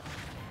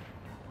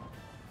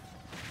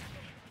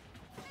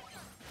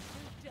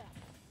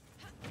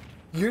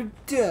 You're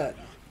dead.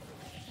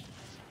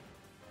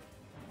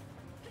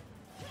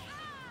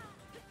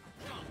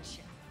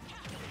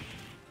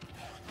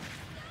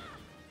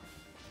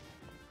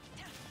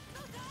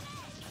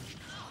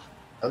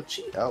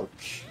 Ouchie,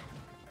 ouch.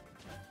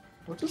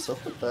 What is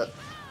up with that?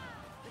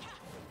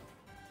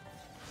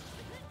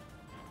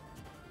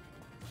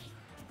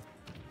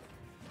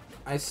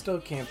 I still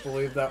can't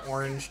believe that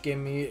Orange gave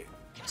me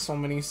so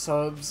many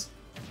subs.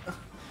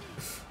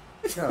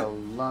 Got a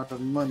lot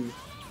of money.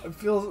 I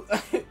feel...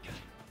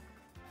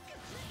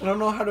 I don't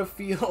know how to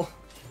feel.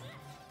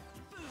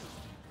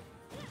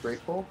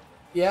 Grateful?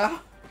 Yeah?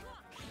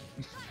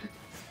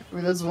 I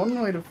mean, that's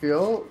one way to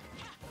feel.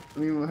 I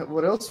mean,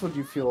 what else would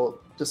you feel?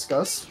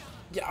 Disgust?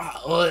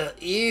 Yeah,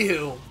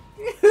 ew.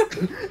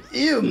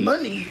 Ew,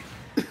 money!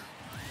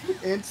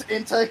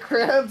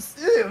 Anti-crabs?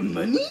 Ew,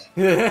 money?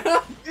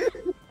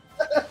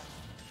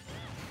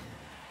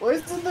 Why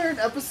isn't there an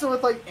episode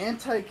with, like,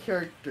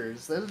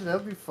 anti-characters?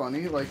 That'd be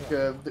funny, like,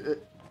 you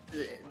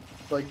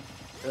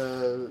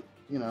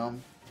know,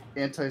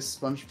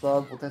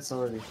 anti-SpongeBob? Well, that's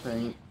already a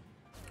thing.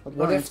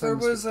 What if there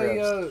was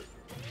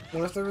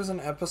what if there was an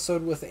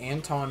episode with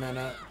Anton in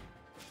it?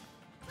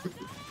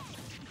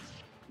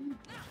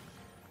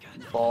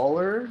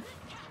 Baller?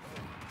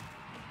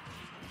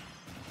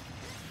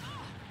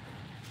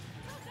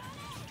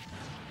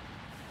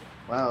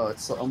 Wow,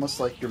 it's almost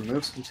like your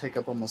moves can take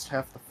up almost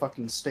half the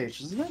fucking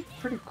stage. Isn't that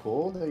pretty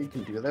cool that you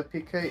can do that,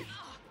 PK?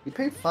 You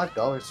paid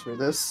 $5 for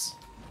this.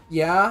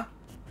 Yeah.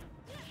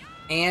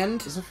 And?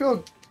 Does it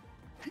feel...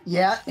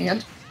 Yeah,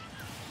 and?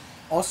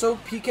 Also,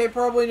 PK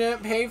probably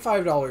didn't pay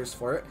 $5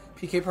 for it.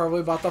 PK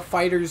probably bought the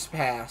Fighter's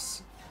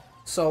Pass.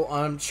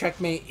 So,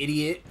 checkmate,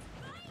 idiot.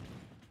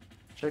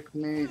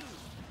 Checkmate.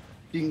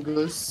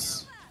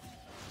 Dingus.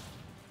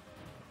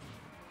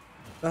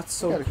 That's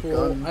so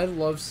cool. I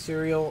love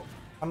cereal.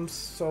 I'm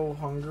so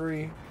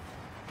hungry.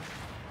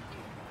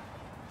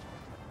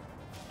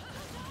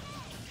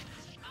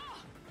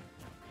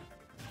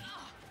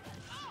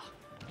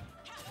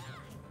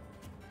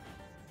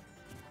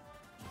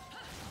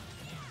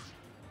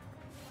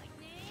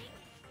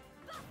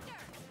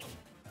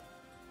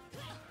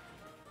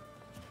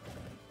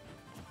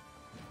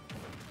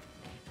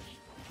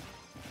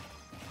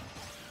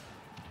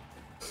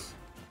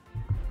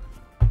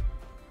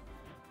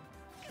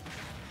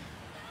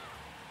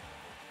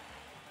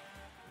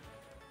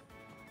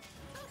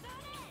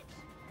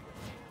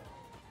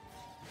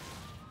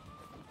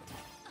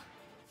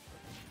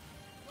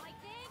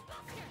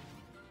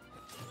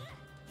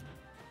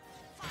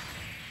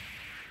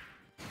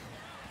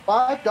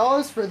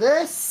 $5 for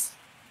this?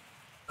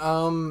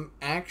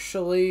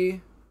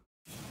 Actually...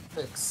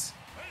 Fix.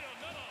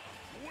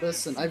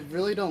 Listen, I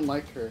really don't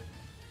like her.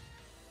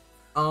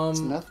 It's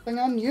nothing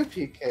on you,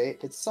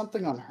 PK. It's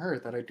something on her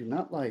that I do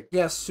not like.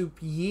 Yeah, Soup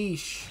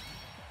Yeesh.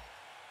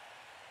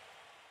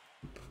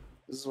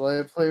 This is why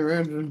I play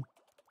random.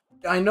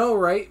 I know,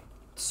 right?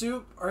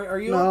 Soup, are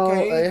you no,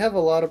 okay? I have a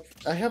lot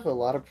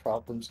of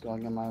problems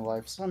going in my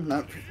life, so I'm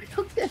not really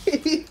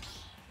okay.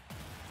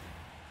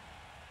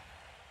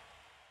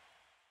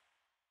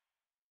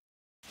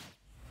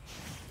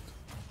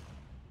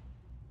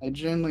 I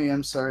genuinely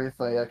am sorry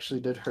if I actually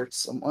did hurt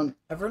someone.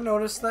 Ever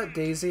noticed that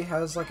Daisy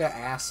has like an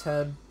ass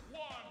head?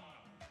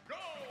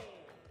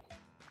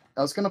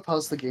 I was gonna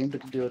pause the game to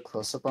do a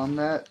close-up on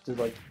that to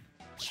like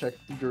check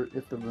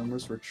if the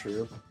rumors were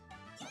true.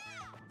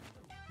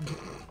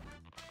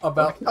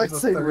 About I the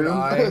say third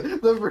eye.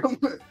 the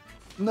rumor.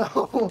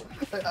 No,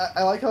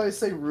 I like how I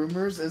say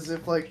rumors as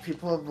if like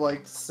people have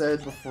like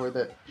said before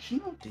that. Did you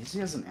know Daisy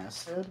has an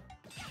ass head?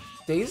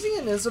 Daisy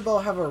and Isabel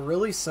have a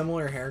really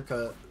similar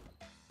haircut.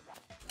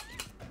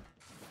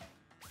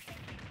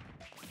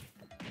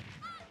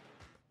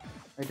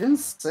 I didn't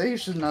say you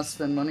should not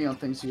spend money on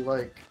things you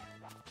like.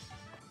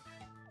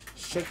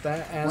 Shake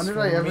that ass. When did for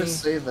I ever me.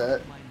 say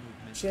that?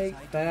 Shake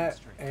that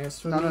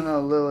ass for No, me.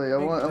 no, Lily. I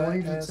Shake want that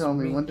you to ass tell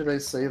for me, when did I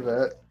say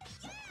that?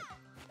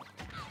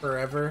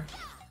 Forever.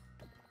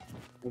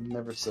 I've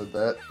never said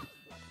that.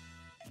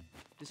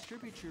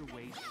 Distribute your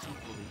weight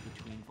equally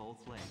between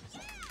both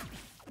legs.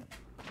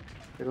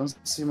 I don't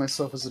see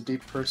myself as a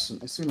deep person.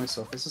 I see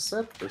myself as a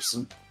sad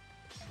person.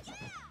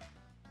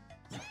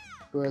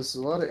 who has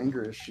a lot of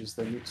anger issues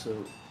that I need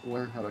to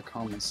learn how to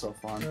calm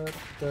myself on.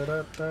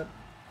 I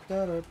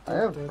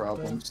have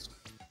problems.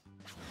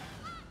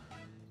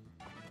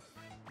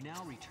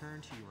 Now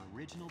return to your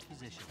original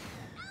position.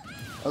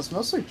 I was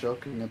mostly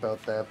joking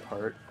about that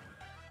part.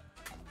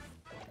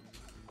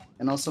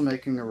 And also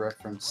making a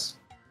reference.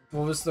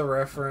 What was the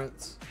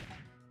reference?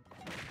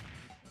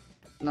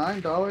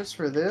 $9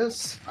 for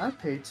this? I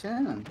pay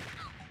 10.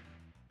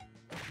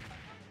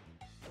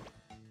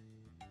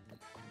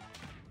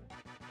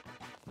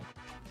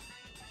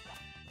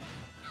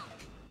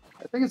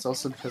 I think it's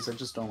also because I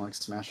just don't like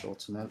Smash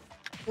Ultimate.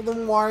 Well,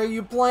 then why are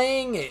you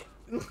playing it?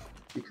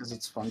 Because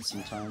it's fun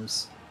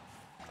sometimes.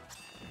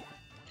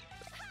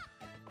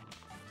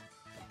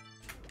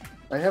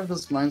 I have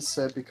this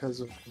mindset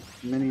because of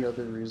many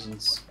other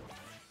reasons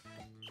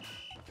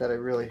that I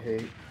really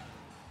hate.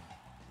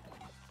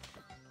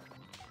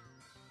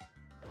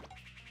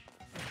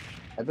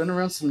 I've been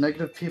around some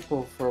negative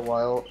people for a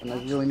while, and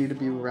I really need to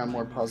be around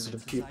more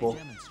positive people.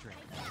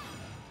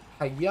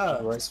 Hiya.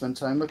 So I spend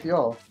time with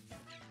y'all,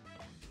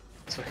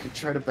 so I can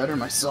try to better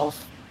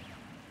myself.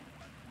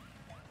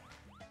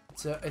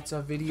 It's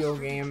a video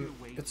game.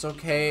 It's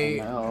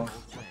okay. I know.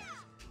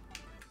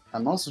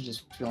 I'm also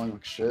just feeling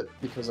like shit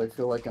because I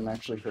feel like I'm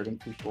actually hurting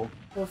people.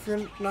 Well, if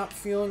you're not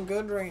feeling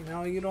good right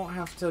now, you don't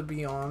have to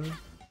be on.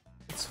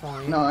 It's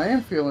fine. No,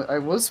 I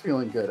was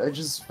feeling good. I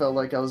just felt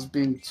like I was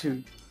being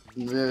too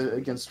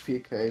against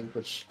PK,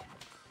 which,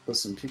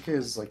 listen, PK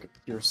is like a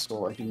pure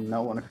soul. I do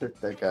not want to hurt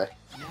that guy.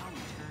 Now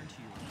return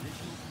to your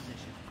original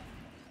position.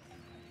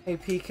 Hey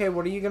PK,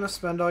 what are you gonna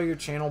spend all your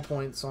channel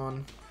points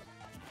on?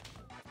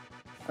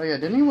 Oh yeah,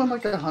 didn't he win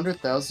like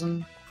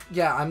 100,000?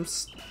 Yeah,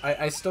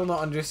 I still don't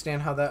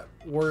understand how that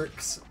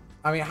works.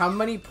 I mean, how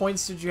many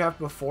points did you have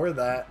before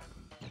that?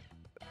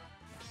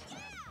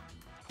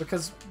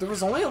 Because there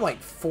was only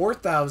like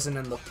 4,000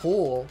 in the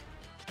pool.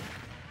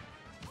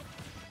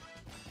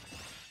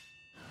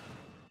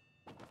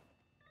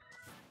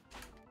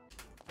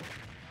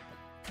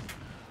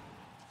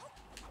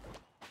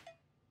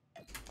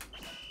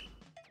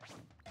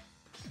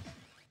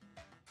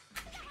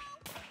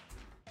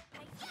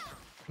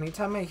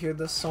 Anytime I hear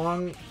this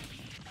song,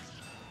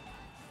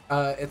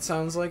 it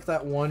sounds like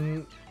that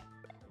one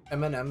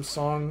Eminem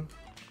song.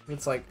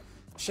 It's like,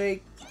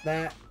 shake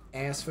that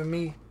ass for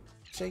me,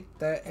 shake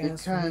that ass It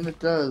for me. kinda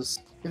does.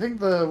 You think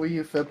the Wii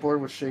U Fitboard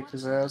would shake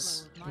his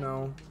ass?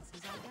 No.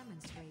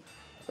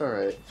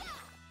 Alright.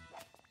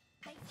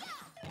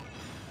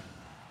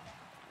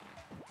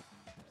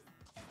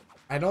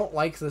 I don't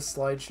like this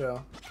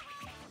slideshow.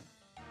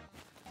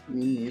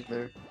 Me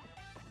neither.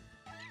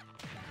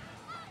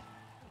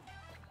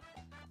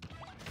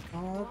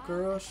 Oh,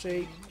 girl,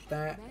 shake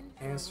that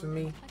ass for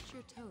me. Touch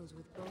your toes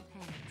with both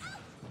hands.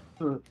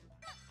 Ugh.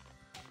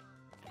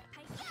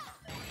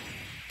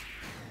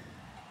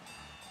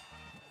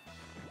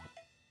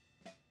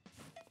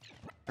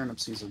 Turnip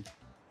season.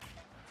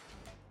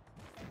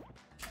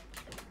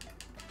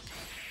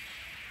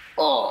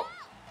 Oh!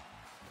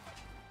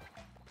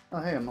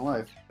 Oh, hey, I'm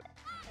alive.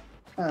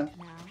 Now, return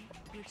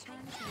to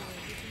your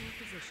original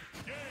position.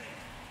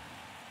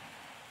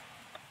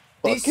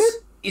 Bucket?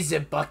 This is a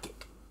bucket.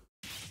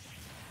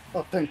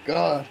 Oh, thank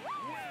God.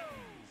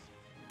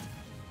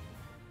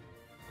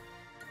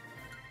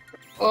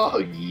 Oh,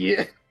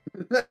 yeah!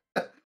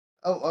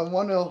 I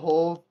want a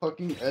whole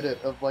fucking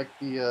edit of, like,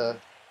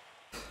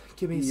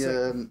 Give me a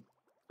sec.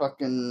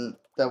 fucking,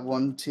 that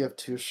one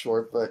TF2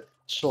 short, but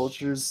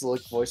Soldier's,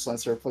 like, voice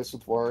lines are replaced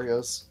with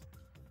Wario's.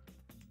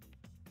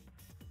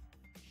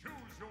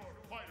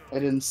 I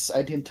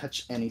didn't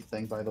touch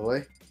anything, by the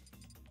way.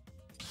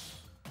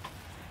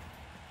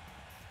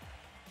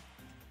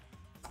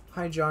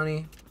 Hi,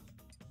 Johnny.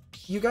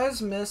 You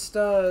guys missed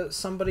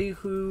somebody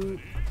who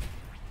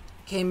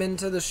came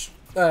into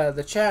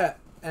the chat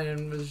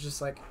and was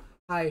just like,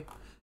 "Hi,"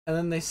 and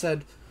then they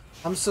said,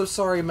 "I'm so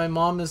sorry, my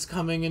mom is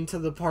coming into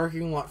the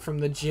parking lot from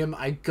the gym.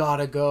 I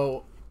gotta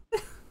go."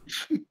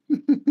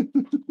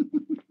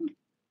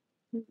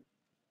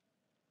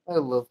 I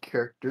love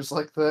characters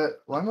like that.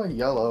 Why am I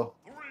yellow?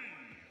 3,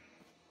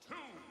 2,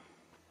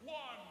 1,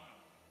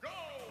 go!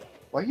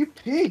 Why you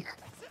pink?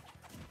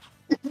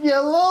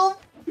 Yellow?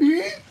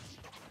 Pink?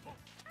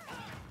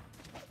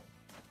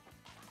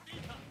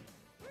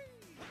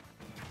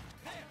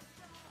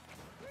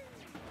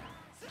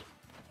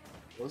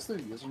 What was their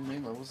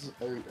username?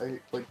 I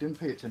like didn't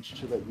pay attention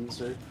to that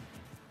user.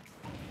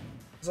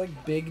 It's like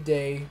Big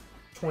Day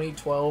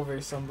 2012 or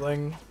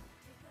something.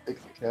 Big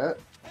cat?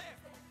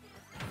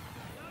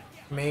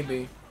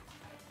 Maybe.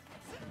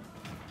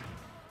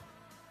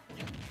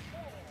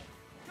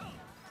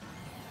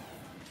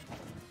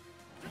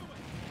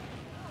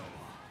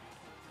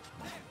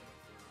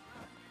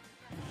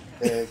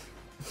 Egg.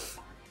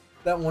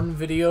 That one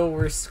video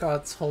where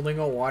Scott's holding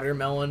a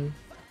watermelon,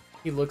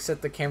 he looks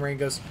at the camera and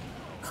goes,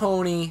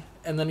 "Coney,"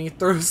 and then he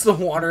throws the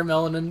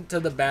watermelon into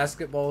the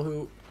basketball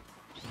hoop.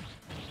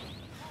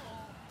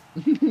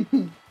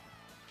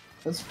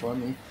 That's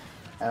funny.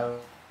 Ouch.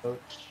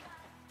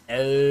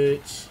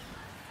 Ouch.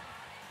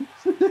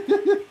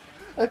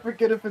 I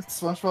forget if it's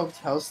SpongeBob's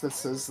house that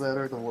says that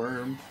or the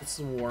worm. It's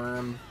a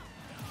worm.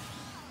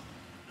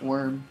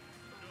 Worm.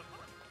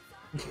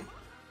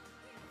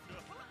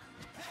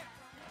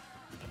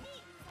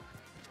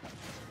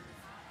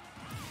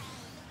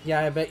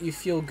 Yeah, I bet you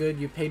feel good.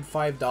 You paid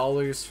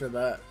 $5 for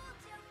that.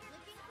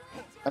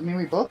 I mean,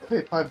 we both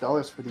paid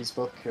 $5 for these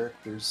both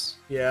characters.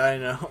 Yeah, I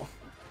know.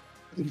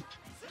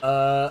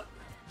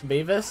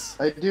 Mavis?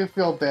 I do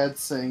feel bad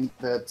saying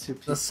that to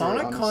people. The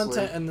Sonic honestly.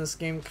 content in this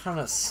game kind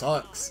of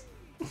sucks.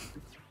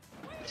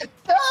 It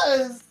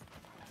does!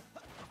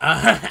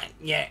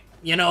 Yeah,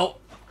 you know,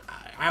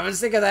 I was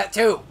thinking that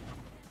too.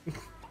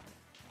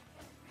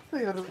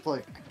 They added,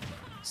 like,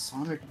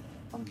 Sonic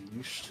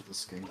Unleashed to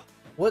this game.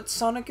 What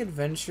Sonic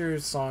Adventure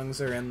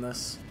songs are in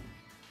this?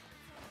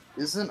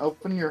 Isn't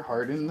Open Your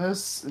Heart in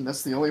this? And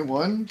that's the only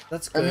one?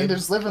 That's good. I mean,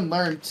 there's Live and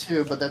Learn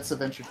too, but that's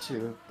Adventure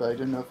 2. But I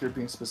didn't know if they're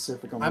being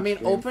specific on I which mean,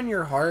 game. Open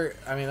Your Heart.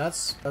 I mean,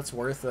 that's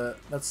worth it.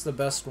 That's the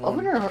best one.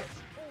 Open Your Heart.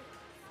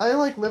 I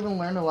like Live and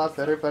Learn a lot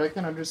better, but I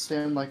can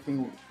understand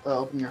liking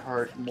Open Your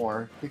Heart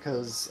more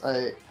because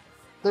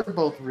they're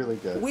both really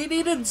good. We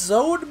needed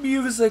zone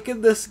music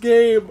in this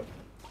game.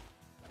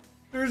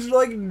 There's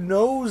like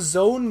no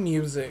zone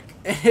music.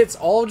 It's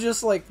all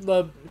just like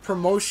the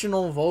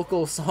promotional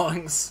vocal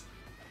songs.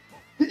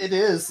 It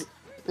is.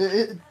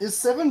 Is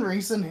Seven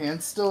Rings in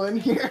Hand still in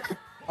here?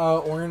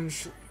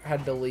 Orange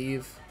had to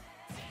leave.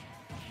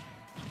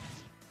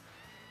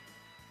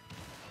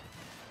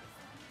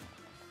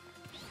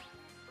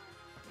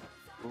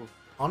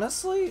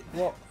 Honestly,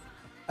 well,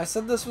 I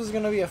said this was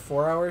gonna be a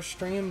 4-hour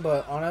stream,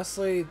 but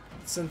honestly,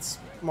 since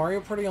Mario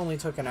Party only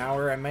took an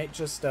hour, I might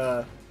just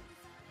do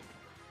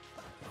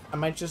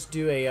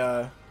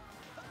a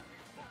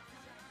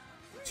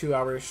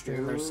 2-hour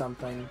stream or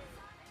something.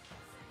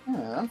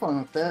 Yeah, I'm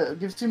fine with that. It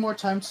gives you more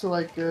time to,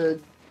 like,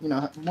 you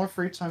know, more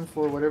free time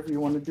for whatever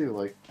you want to do,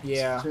 like,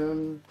 Yeah.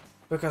 Splatoon,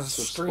 Because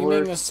So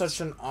streaming sports. is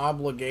such an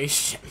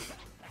obligation.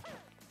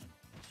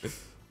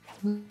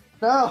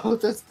 No,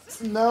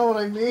 that's not what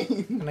I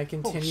mean. Can I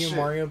continue shit.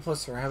 Mario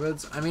plus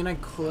Rabbids? I mean, I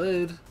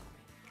could.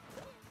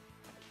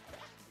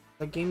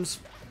 That game's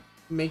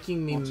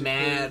making me Multiplayer,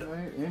 mad.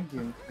 right? And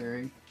game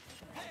theory.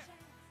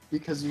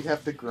 Because you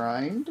have to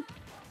grind?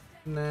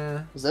 Nah.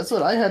 Because that's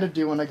what I had to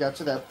do when I got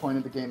to that point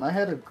of the game. I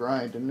had to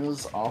grind, and it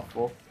was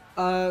awful.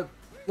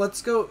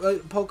 Let's go.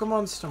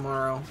 Pokemon's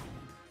tomorrow.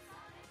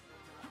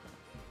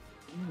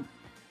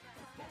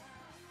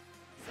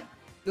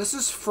 This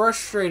is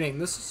frustrating.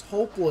 This is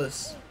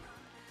hopeless.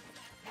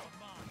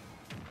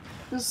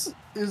 This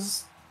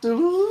is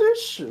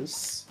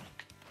delicious.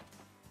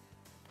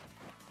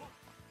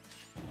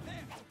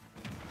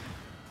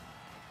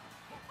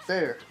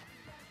 There.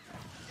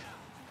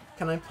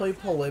 Can I play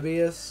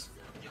Polybius?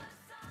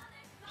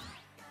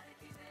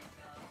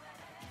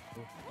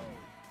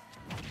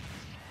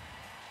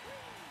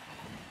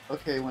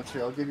 Okay,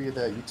 Winter, I'll give you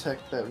that. You tech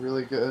that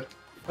really good.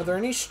 Are there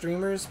any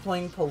streamers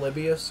playing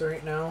Polybius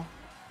right now?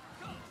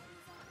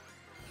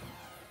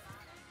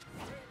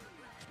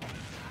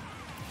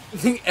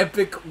 The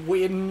epic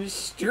win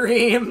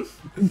stream!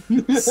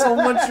 So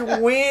much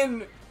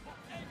win!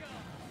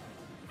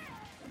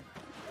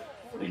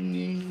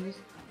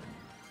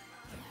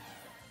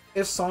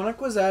 If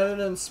Sonic was added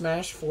in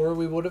Smash 4,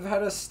 we would have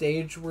had a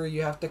stage where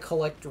you have to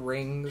collect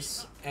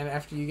rings, and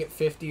after you get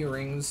 50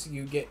 rings,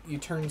 you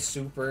turn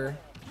super.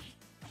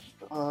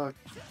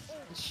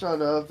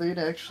 Shut up. They'd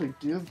actually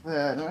do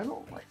that, and I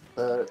don't like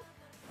that.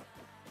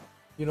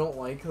 You don't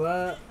like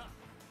that?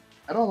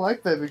 I don't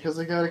like that because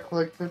I gotta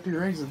collect 50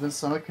 rings and then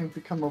Sonic can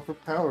become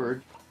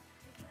overpowered.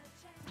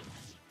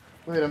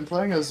 Wait, I'm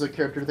playing as a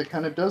character that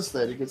kind of does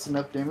that. He gets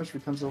enough damage,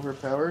 becomes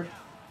overpowered.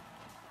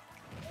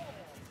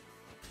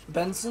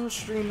 Benson's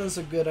stream is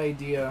a good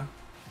idea.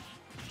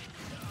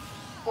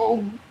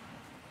 Oh!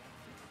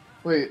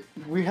 Wait,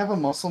 we have a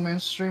Muscle Man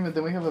stream and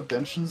then we have a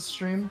Benson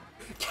stream?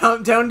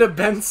 Countdown to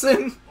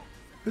Benson?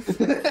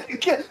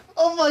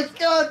 Oh my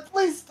god,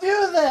 please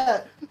do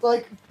that!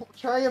 Like,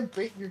 try to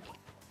bait your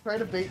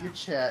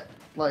chat,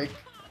 like,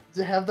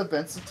 to have the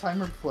Benson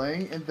timer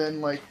playing, and then,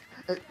 like,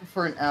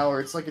 for an hour,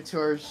 it's like a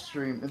 2-hour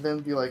stream, and then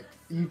be like,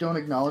 you don't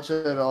acknowledge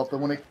it at all, but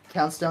when it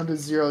counts down to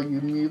 0, you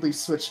immediately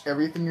switch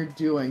everything you're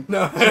doing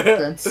No. to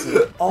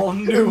Benson. All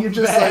new And you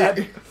just,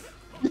 bad.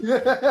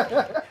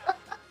 like...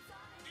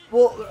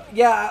 Well,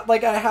 yeah,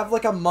 like, I have,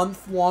 like, a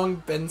month-long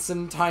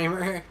Benson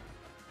timer.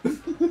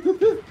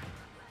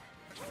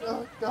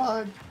 Oh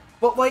god.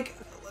 But, like,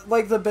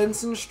 the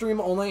Benson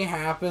stream only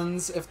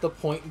happens if the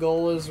point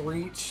goal is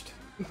reached.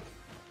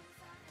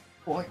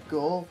 Point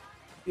goal?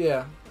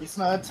 Yeah. It's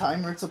not a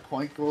timer, it's a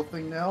point goal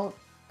thing now.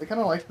 I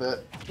kinda like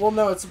that. Well,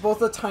 no, it's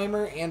both a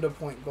timer and a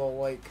point goal.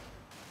 Like,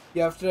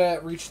 you have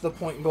to reach the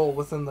point goal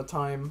within the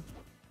time.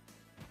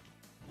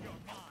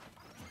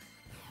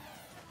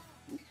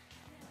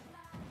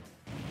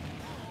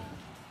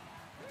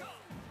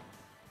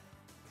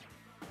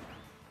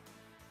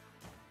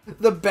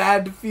 The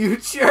bad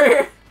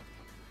future!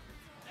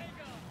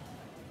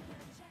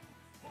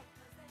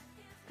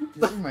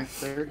 This is my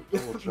third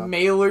goal jump.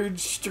 Mailard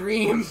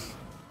stream.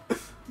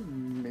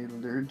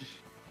 Maillard.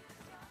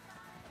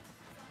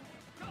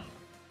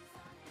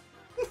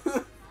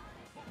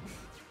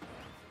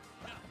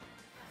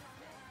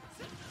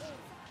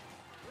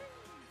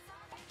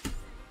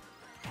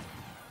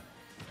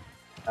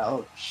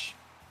 Ouch.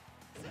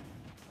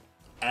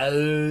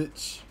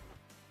 Ouch.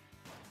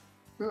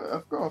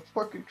 I've got to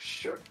fucking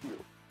shut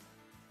you.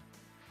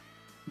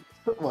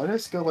 Why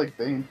did I go like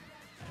Bane?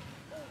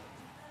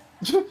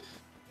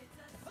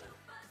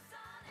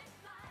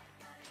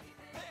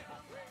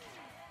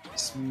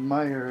 It's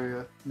my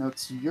area. No,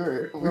 it's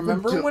your.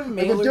 Remember when We've been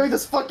Maillard... doing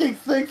this fucking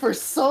thing for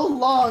so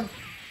long!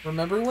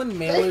 Remember when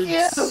Maillard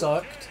you!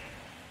 sucked?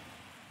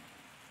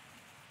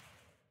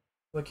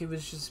 Like he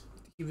was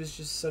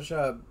just such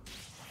a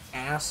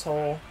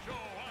asshole.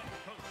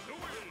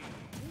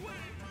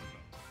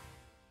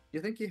 You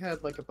think he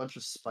had like a bunch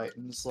of spite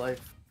in his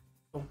life?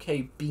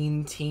 Okay,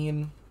 Bean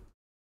Teen.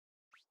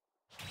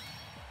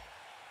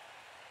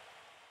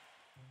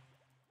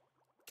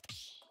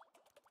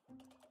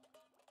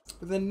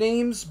 The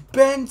name's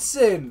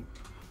Benson!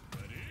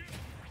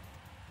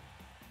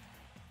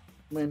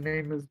 My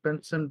name is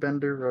Benson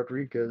Bender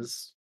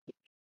Rodriguez.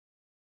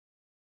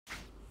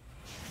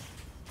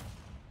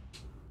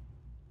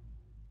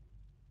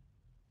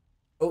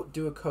 Oh,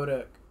 do a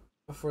codec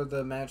before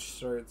the match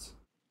starts.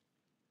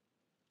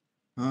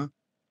 Huh?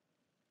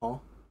 Huh?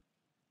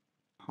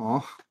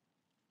 Huh?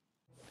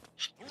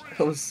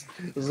 I was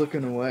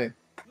looking away.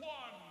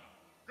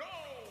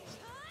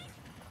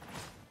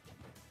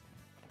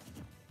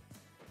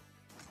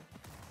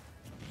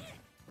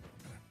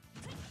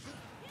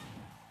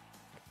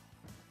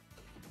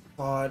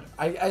 God,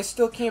 I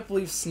still can't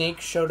believe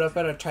Snake showed up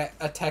at a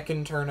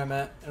Tekken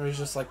tournament and was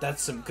just like,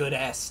 that's some good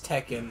ass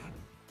Tekken.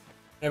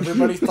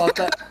 Everybody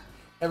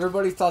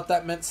thought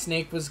that meant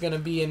Snake was gonna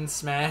be in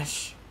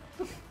Smash.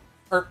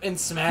 Or in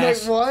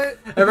Smash. Wait, what?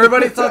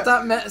 Everybody thought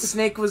that meant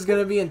Snake was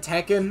gonna be in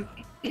Tekken.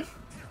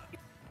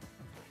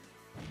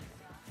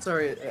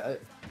 Sorry,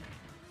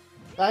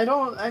 I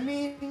don't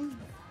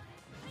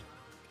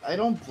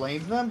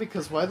blame them,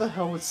 because why the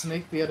hell would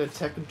Snake be at a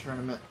Tekken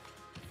tournament?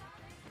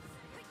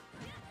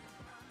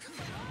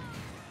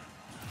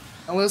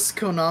 Unless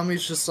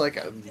Konami's just like,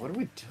 what do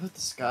we do with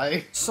this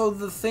guy? So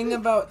the thing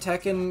about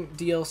Tekken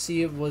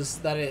DLC was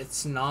that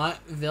it's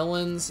not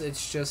villains,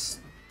 it's just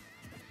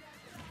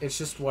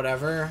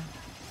whatever.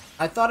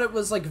 I thought it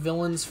was like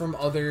villains from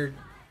other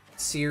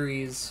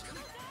series.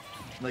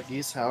 Like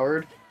Geese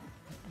Howard?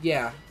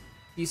 Yeah.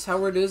 Geese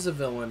Howard is a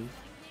villain.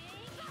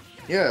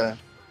 Yeah.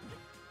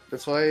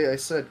 That's why I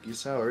said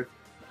Geese Howard.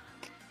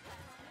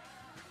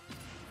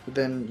 But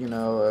then, you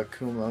know,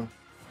 Kuma.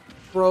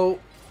 Bro,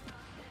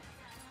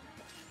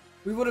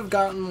 we would have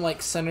gotten like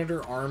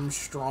Senator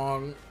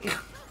Armstrong.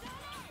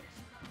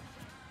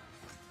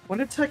 When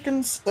did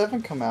Tekken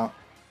 7 come out?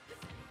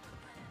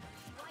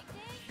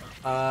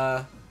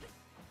 Well,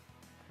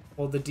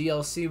 the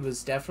DLC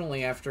was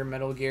definitely after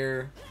Metal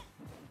Gear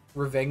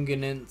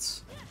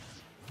Revengeance.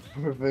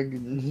 I'm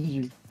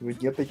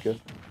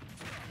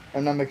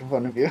not making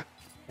fun of you.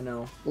 I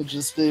know. It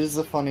is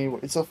a funny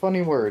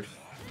word.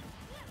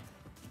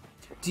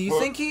 Do you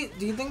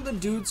think the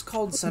dude's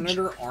called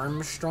Senator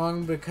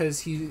Armstrong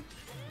because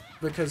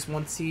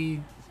once he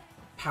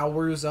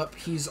powers up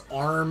he's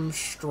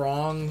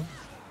Armstrong?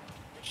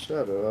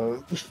 Shut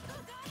up.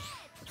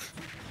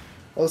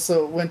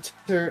 Also,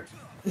 Winter,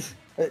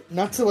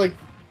 not to like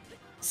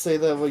say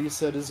that what you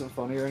said isn't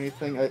funny or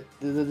anything, it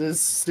is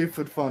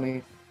stupid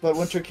funny, but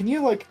Winter, can you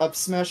like up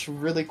smash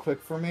really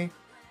quick for me?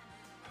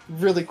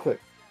 Really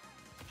quick.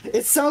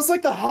 It sounds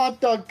like the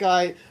hot dog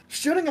guy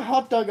shooting a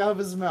hot dog out of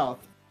his mouth.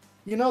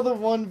 You know the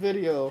one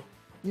video.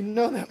 You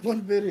know that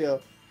one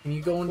video. Can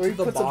you go into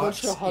the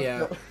box?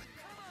 Yeah.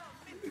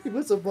 He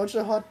puts a bunch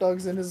of hot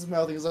dogs in his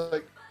mouth. He's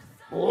like,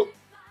 oh,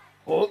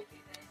 oh.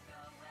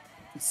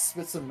 He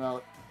spits them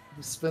out.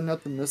 He's spitting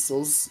out the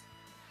missiles.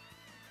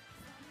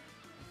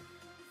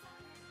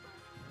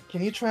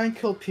 Can you try and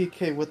kill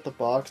PK with the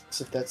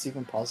box, if that's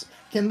even possible?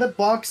 Can the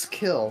box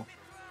kill?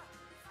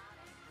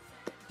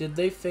 Did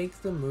they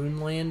fake the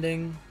moon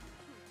landing?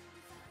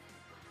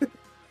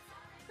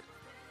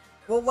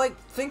 Well, like,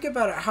 think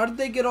about it. How did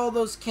they get all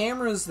those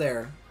cameras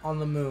there on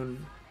the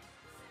moon?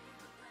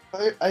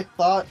 I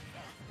thought,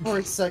 for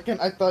a second,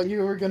 I thought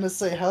you were gonna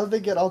say, how did they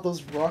get all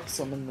those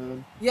rocks on the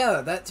moon? Yeah,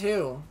 that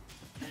too.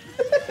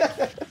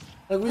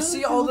 Like, we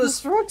see all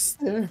this rocks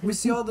there. We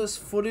see all this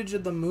footage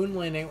of the moon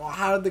landing. Well,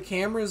 how did the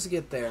cameras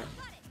get there?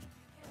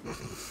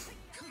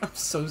 I'm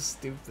so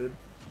stupid.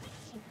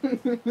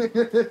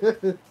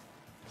 If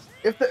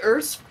the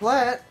Earth's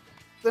flat,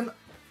 then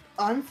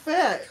I'm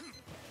fat.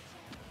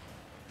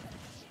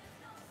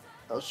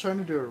 I was trying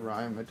to do a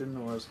rhyme. I didn't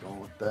know where I was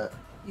going with that.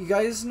 You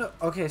guys know...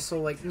 Okay,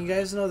 so, like, you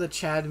guys know the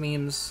Chad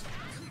memes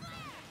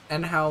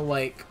and how,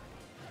 like...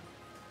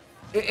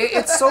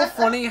 It's so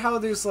funny how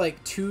there's,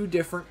 like, two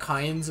different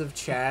kinds of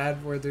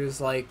Chad, where there's,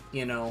 like,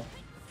 you know,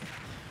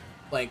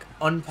 like,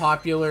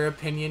 unpopular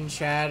opinion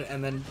Chad,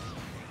 and then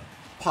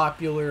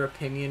popular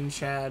opinion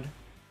Chad.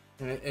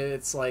 And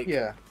it's like...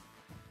 Yeah.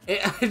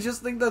 I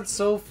just think that's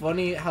so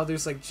funny how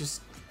there's like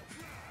just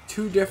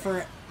two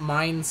different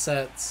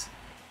mindsets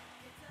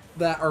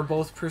that are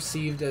both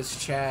perceived as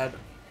Chad.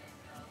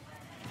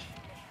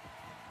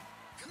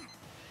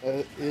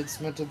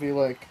 It's meant to be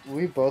like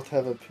we both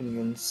have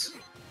opinions.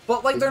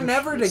 But like they're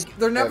never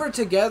Respect.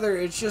 together.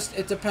 It's just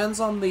it depends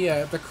on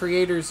the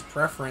creator's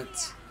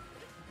preference.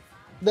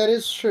 That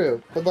is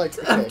true, but like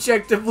okay.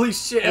 Objectively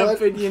shit What?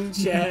 opinion,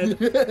 Chad.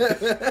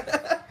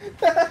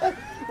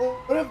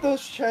 What if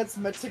those Chads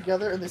met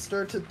together and they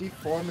start to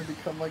deform and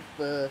become like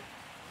the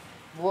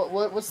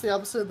what's the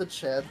opposite of the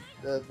Chad?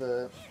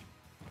 The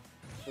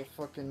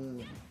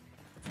fucking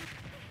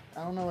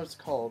I don't know what it's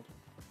called.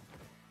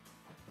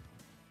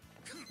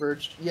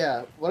 Virgin.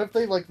 Yeah. What if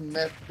they like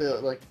met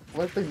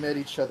what if they met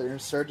each other and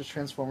started to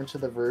transform into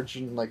the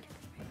virgin like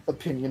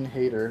opinion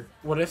hater?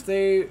 What if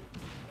they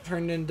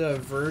turned into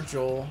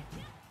Virgil?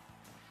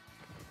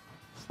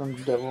 From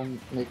Devil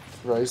May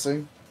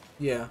Rising.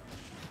 Yeah.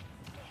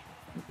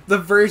 The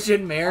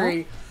Virgin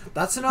Mary.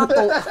 That's not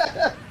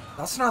the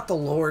That's not the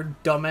Lord,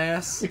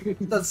 dumbass.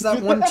 That's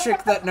that one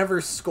chick that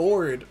never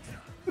scored.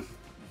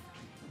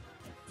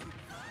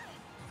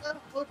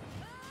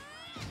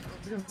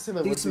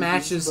 These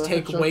matches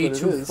take way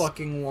too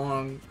fucking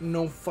long.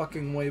 No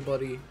fucking way,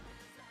 buddy.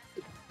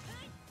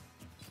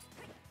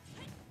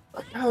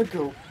 I gotta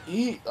go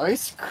eat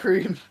ice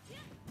cream.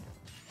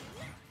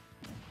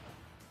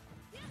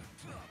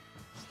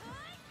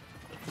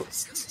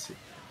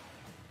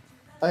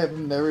 I have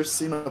never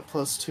seen a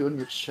 +2 in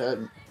your chat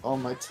in all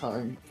my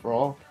time,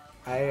 Brawl.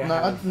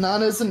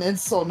 Not as an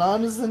insult,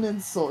 not as an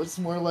insult. It's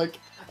more like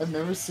I've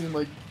never seen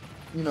like,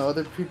 you know,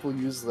 other people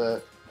use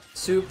that.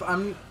 Soup,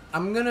 I'm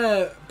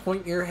gonna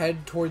point your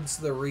head towards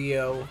the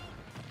Rio.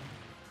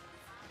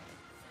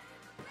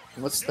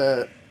 What's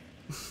that?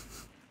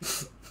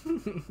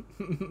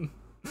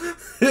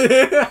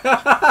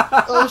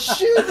 Oh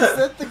shit!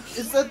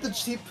 Is that the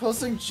cheap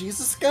posting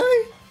Jesus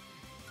guy?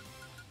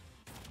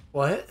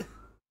 What?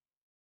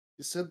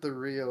 You said the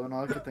Rio, and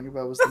all I could think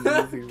about was the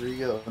movie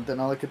Rio, and then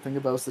all I could think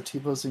about was the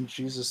T-posing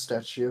Jesus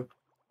statue.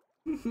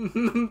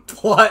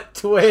 Plot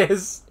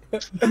twist.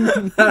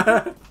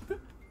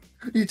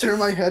 You turn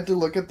my head to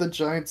look at the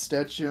giant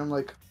statue, I'm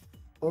like,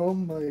 oh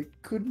my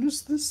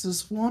goodness, this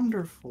is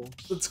wonderful.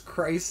 It's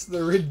Christ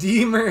the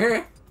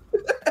Redeemer.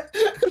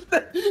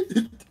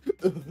 Dude,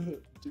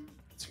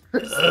 it's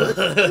Christ.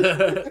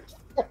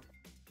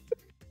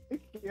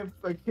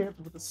 I can't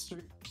with the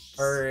street.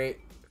 Alright.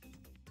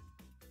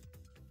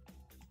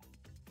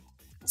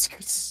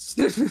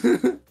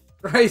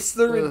 Christ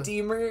the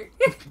Redeemer.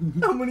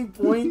 How many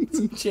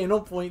points,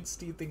 channel points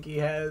do you think he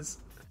has?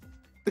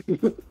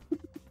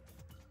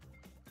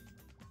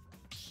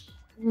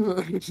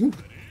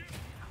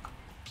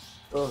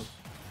 Oh.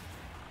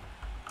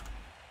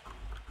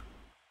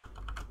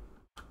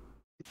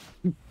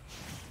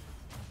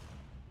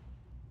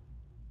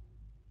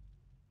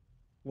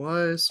 What?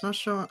 It's not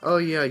showing. Oh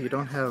yeah, you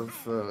don't have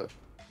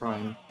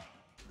Prime.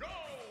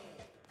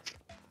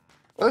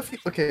 What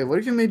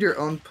if you made your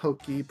own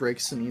Pokey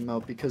Breaks and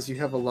emote because you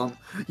have a lot.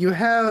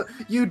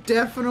 You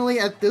definitely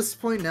at this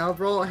point now,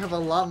 bro, have a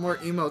lot more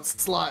emote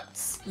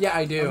slots. Yeah,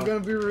 I do. I'm gonna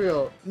be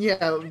real.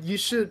 Yeah, you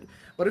should.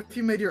 What if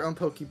you made your own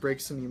Pokey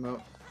Breaks and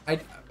emote?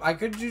 I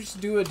could just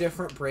do a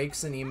different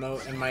breaks and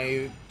emote in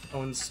my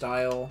own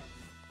style.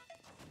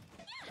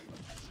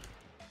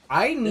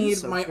 I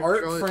need my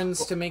art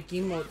friends to make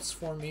emotes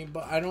for me,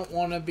 but I don't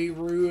want to be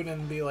rude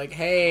and be like,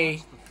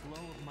 hey.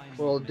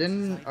 Well,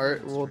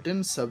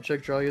 didn't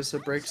Subject draw you as a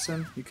breaks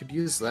in? You could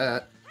use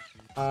that.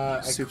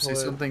 Soup, say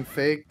something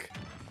fake.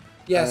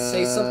 Yeah,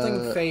 say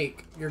something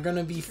fake. You're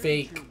gonna be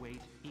fake.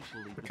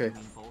 Okay.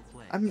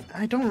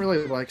 I don't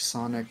really like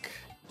Sonic.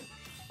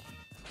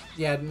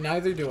 Yeah,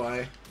 neither do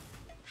I.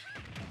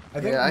 I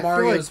think yeah,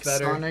 Mario's I feel like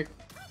better. Sonic...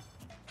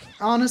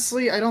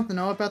 Honestly, I don't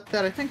know about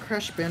that. I think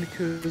Crash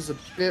Bandicoot is a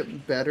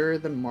bit better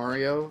than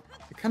Mario.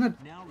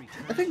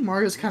 I think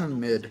Mario's kind of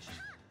mid.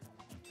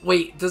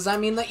 Wait, does that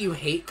mean that you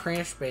hate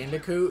Crash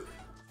Bandicoot?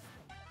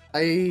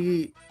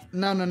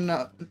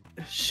 No.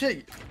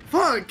 Shit.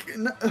 Fuck!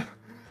 No,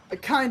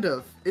 kind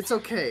of. It's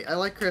okay. I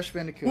like Crash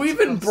Bandicoot. We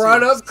even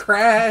brought up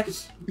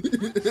Crash!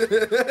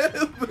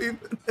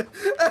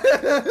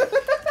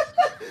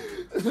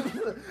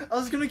 I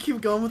was gonna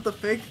keep going with the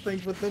fake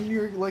thing, but then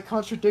you're like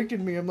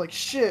contradicting me. I'm like,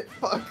 shit,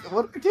 fuck,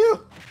 what do I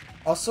do?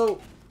 Also,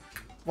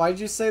 why'd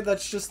you say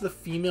that's just the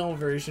female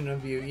version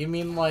of you? You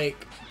mean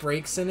like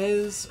Breakson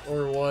is,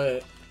 or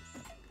what?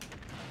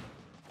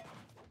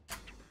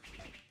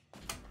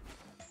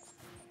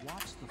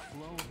 Watch the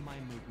flow of my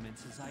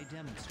movements as I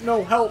demonstrate.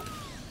 No, help!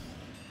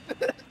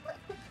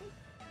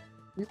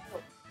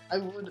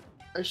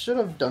 I should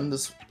have done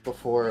this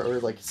before, or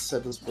like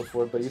said this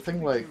before, but you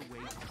think like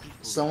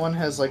someone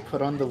has like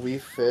put on the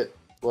Wii Fit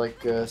like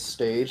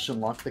stage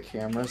and locked the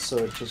camera so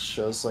it just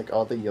shows like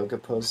all the yoga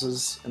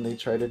poses and they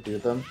try to do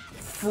them.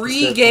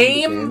 Free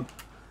game?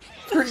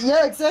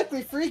 Yeah,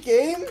 exactly, free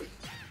game.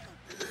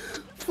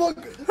 Fuck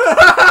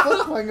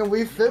playing a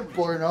Wii Fit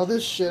board and all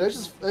this shit.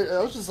 I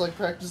was just like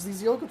practice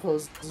these yoga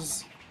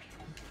poses.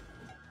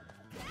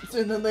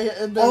 And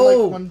then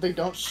Oh! like when they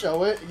don't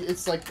show it,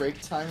 it's like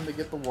break time and they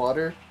get the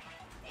water.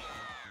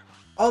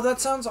 Oh, that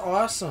sounds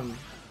awesome.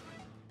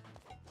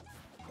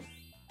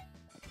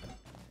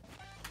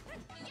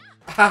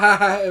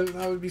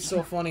 That would be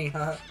so funny.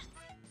 I've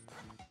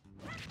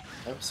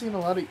seen a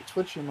lot of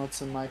Twitch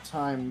emotes in my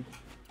time.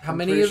 How I'm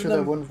many pretty of sure them?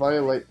 that wouldn't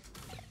violate.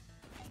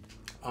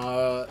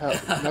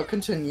 No,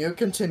 Continue.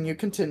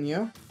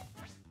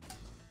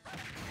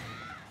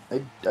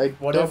 I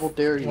what double if,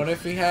 dare you. What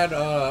if he had,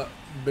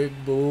 big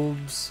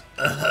boobs?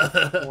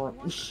 Or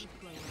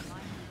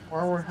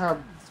we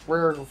have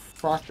weird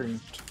fucking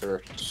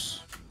tits.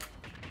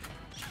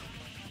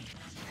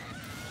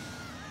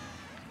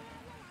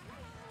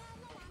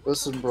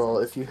 Listen, bro,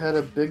 if you had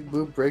a big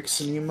boob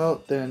breaks an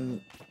emote,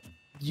 then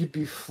you'd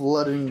be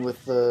flooding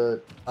with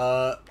the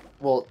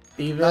well,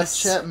 Beavis? not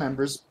chat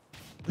members.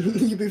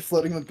 You'd be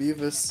flooding with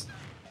Beavis.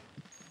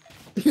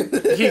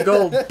 You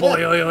go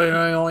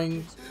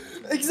boing.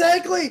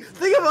 Exactly!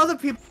 Think of other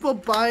people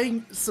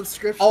buying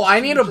subscriptions. Oh, I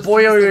need a just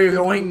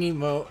boing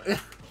emote.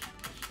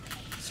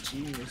 It's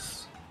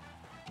genius.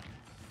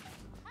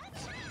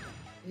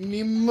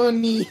 Me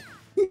money.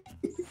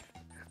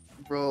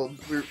 Bro,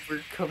 we're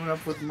coming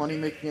up with money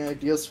making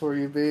ideas for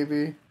you,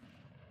 baby.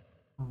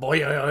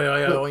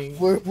 Boing.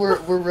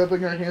 We're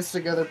rubbing our hands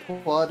together,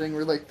 plotting.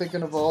 We're like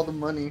thinking of all the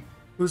money.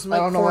 Who's my I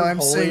don't know why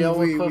I'm saying cornholio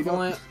we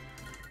equivalent?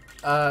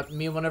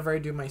 Me whenever I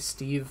do my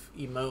Steve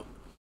emote.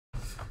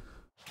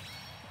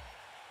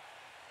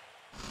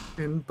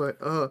 But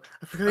I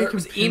forgot you Or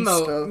can pin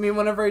emote. stuff. Me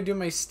whenever I do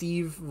my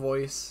Steve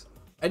voice.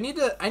 I need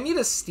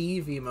a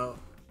Steve emote.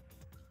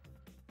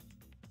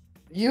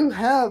 You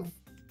have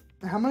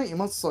how many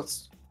emote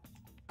slots?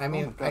 I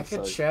mean, my God, I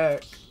could sorry.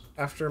 check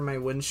after my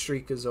win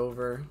streak is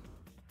over.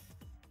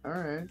 All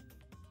right.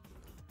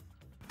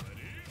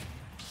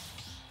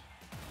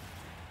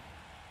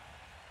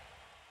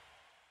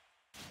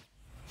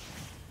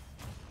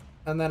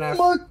 And then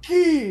after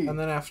Monkey. And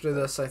then after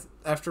this,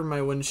 after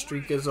my win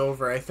streak is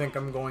over, I think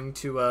I'm going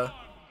to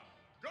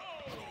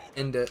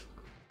end it.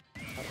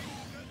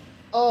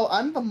 Oh,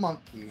 I'm the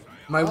monkey.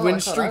 My Oh, win I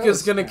thought streak I is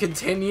was- gonna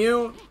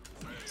continue.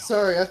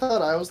 Sorry, I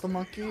thought I was the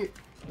monkey.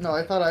 No,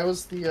 I thought I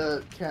was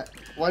the Ken.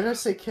 Why did I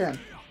say Ken?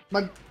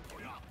 My.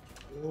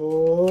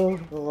 Oh,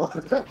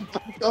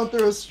 going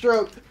through a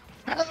stroke.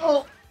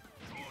 Help!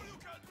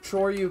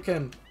 Sure, you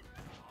can.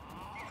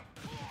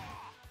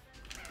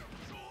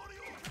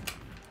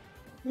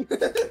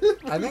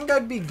 I think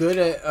I'd be good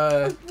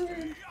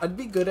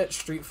at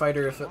Street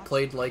Fighter if it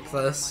played like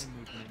this.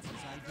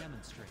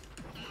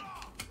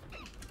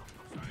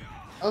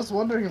 I was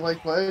wondering,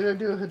 like, why did I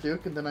do a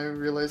Hadouken? And then I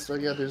realized, oh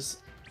yeah, there's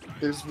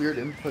weird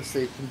inputs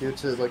they can do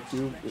to like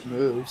do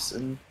moves,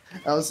 and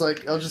I was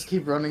like, I'll just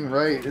keep running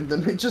right, and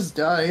then they just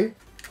die.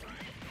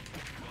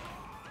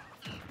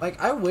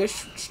 Like, I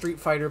wish Street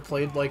Fighter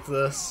played like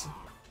this.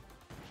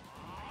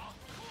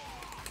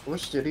 I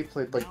wish Diddy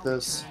played like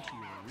this,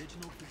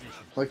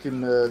 like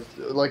in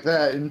like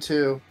that in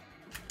 2.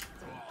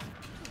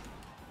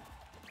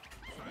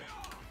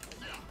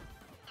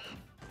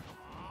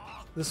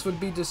 This would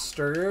be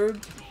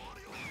disturbed,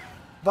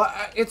 but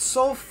it's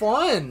so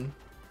fun.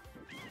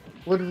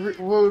 Would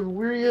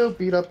Wario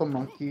beat up a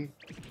monkey?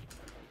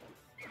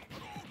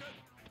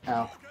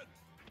 Ow.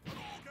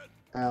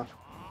 Ow.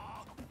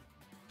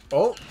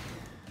 Oh.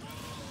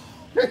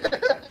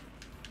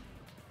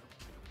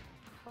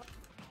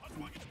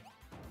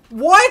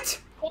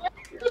 What? What?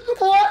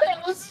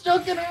 I was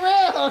joking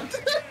around!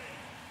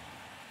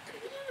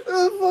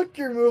 Oh, fuck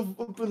your move,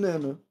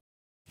 banana.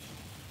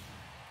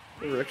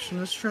 Direction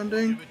is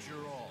trending?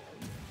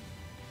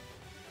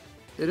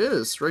 It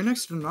is, right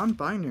next to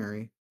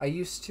non-binary. I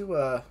used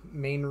to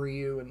main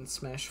Ryu in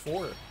Smash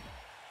 4.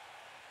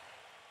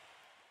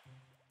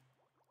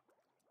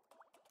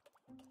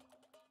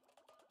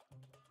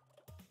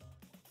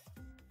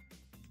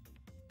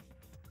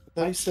 I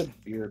thought you said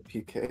beer,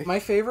 PK. My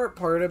favorite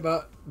part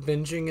about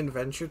binging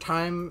Adventure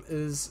Time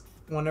is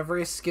whenever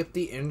I skip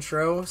the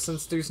intro,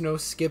 since there's no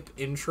skip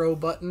intro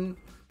button,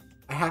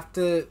 I have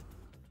to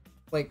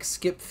like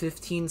skip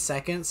 15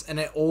 seconds and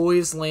it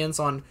always lands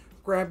on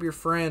grab your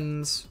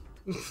friends.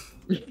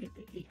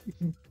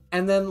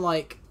 And then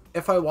like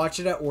if I watch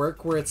it at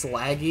work where it's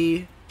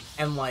laggy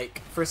and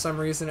like for some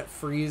reason it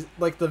freeze,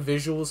 like the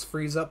visuals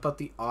freeze up but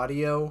the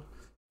audio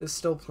is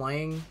still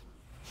playing,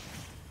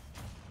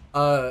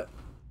 I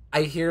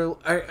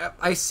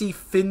see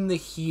Finn the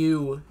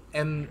Hue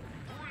and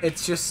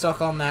it's just stuck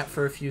on that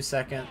for a few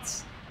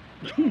seconds.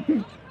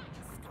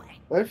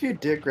 What if you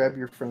did grab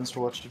your friends to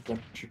watch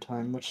Adventure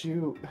Time? Would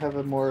you have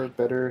a more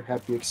better,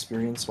 happy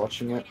experience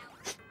watching it?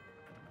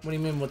 What do you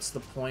mean, what's the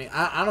point?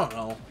 I don't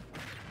know.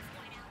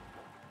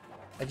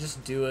 I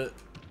just do it.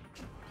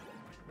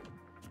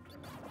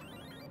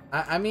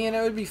 I mean,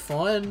 it would be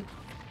fun,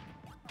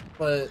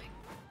 but...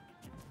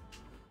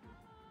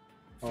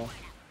 Oh.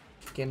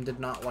 Game did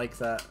not like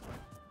that.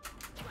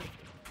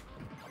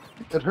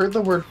 It heard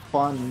the word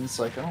fun, and it's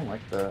like, I don't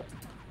like that.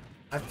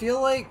 I feel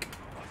like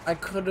I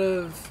could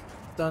have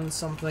done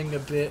something a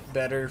bit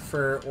better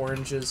for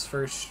Orange's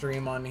first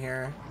stream on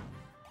here.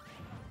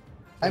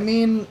 I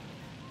mean,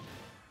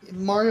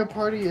 Mario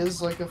Party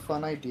is like a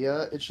fun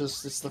idea. It's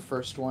just it's the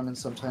first one, and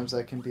sometimes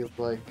that can be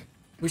like.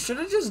 We should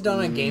have just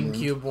done a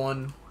GameCube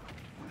one.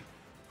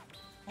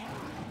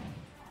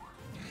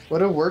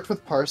 Would have worked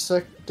with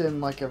Parsec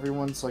and like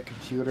everyone's like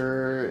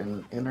computer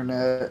and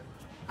internet.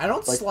 I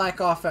don't like,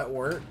 slack off at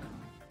work.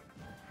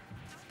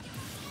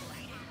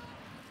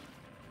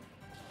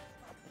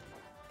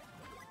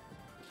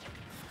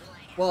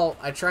 Well,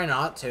 I try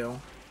not to.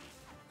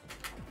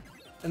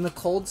 In the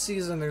cold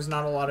season, there's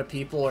not a lot of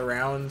people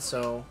around,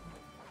 so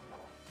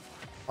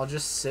I'll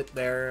just sit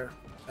there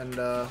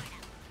and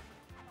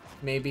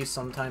maybe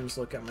sometimes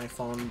look at my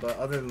phone, but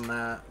other than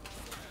that.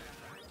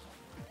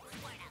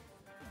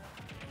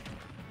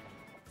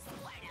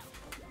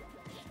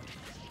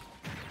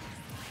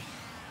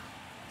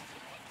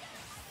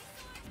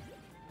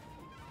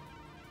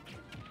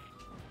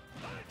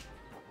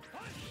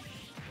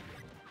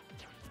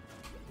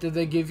 Did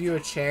they give you a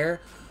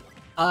chair?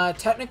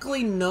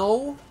 Technically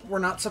no, we're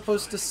not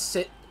supposed to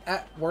sit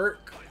at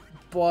work,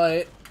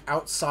 but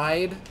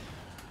outside,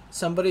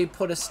 somebody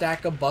put a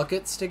stack of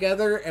buckets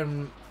together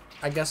and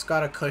I guess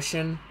got a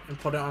cushion and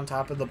put it on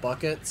top of the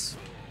buckets.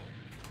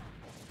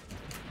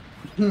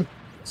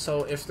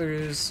 So if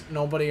there's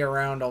nobody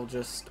around,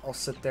 I'll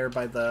sit there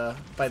by the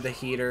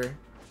heater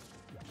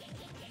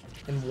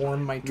and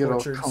warm my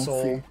tortured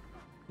soul.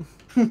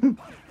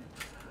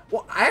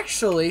 Well,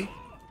 actually,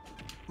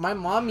 my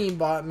mommy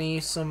bought me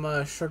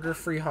some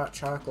sugar-free hot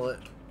chocolate,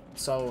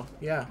 so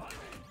yeah.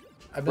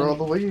 Bro,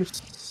 the way you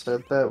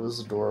said that was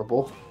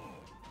adorable.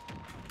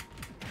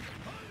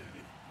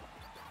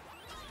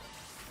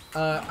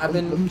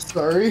 I'm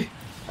sorry.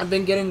 I've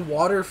been getting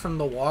water from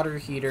the water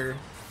heater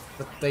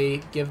that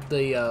they give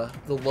the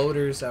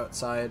loaders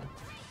outside,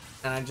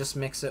 and I just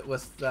mix it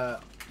with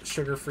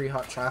sugar-free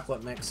hot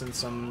chocolate mix and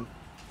some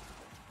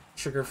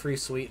sugar-free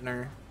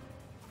sweetener.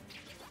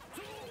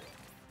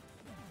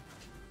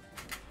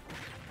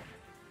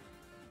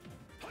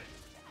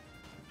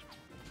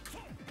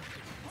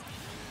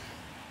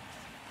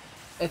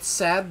 It's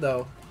sad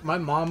though. My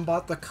mom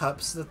bought the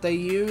cups that they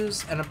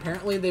use, and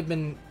apparently they've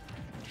been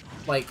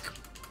like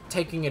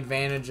taking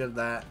advantage of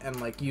that and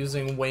like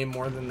using way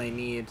more than they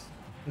need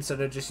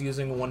instead of just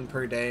using one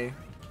per day.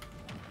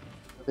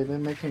 They've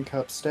been making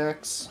cup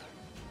stacks.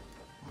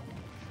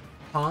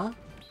 Huh?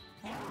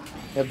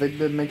 Yeah, they've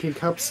been making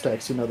cup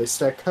stacks. You know, they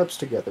stack cups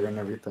together and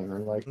everything, or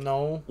like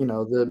no. You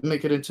know, they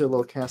make it into a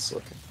little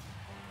castle.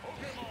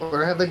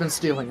 Or have they been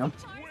stealing them?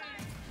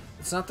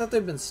 It's not that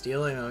they've been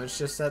stealing them, it's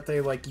just that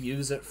they like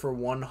use it for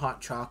one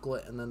hot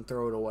chocolate and then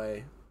throw it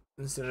away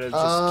instead of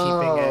just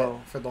keeping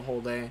it for the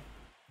whole day.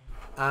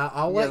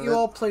 I'll let you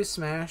all play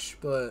Smash,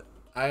 but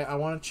I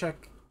want to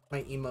check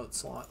my emote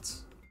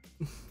slots.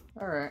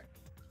 Alright.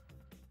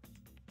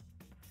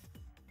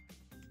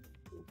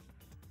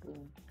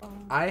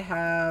 I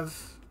have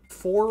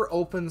 4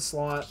 open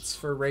slots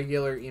for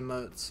regular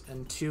emotes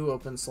and 2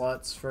 open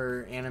slots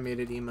for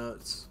animated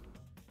emotes.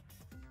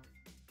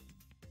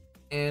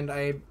 And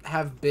I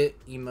have bit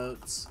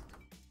emotes.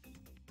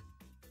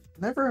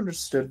 Never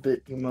understood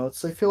bit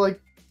emotes. I feel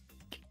like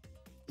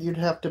you'd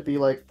have to be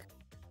like,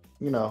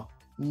 you know,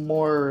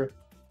 more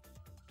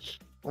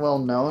well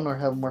known or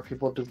have more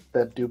people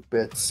that do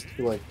bits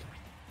to like,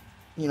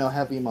 you know,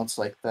 have emotes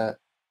like that.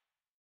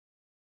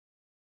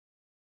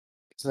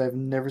 Because I've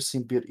never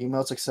seen bit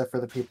emotes except for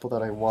the people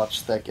that I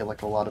watch that get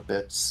like a lot of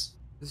bits.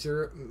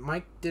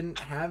 Mike didn't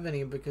have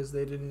any because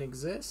they didn't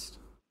exist?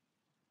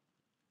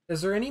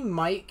 Is there any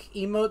Mike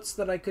emotes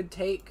that I could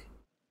take?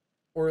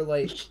 Or,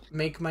 like,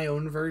 make my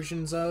own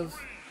versions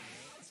of?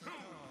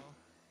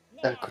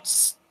 That could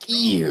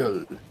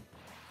steal!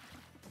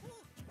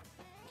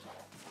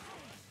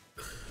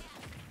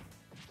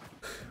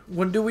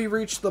 When do we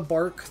reach the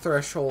bark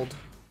threshold?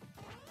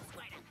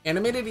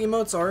 Animated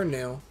emotes are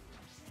new.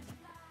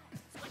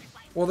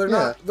 Well, they're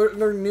not.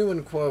 They're new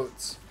in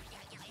quotes.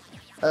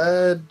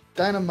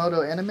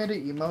 Dynamoto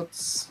animated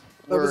emotes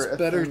were a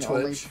better thing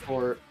only Twitch.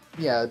 for...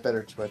 Yeah,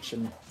 better Twitch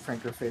and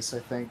Frankerface, I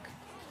think.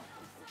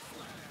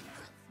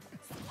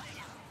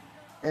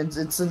 And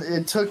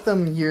it took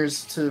them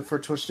years for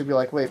Twitch to be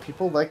like, wait,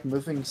 people like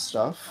moving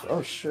stuff?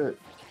 Oh shit.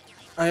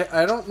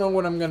 I don't know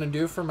what I'm gonna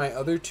do for my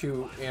other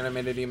 2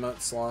 animated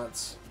emote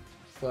slots,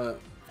 but...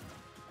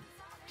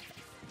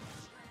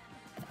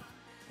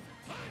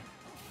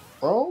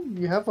 Well,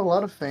 you have a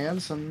lot of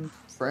fans and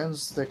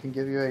friends that can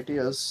give you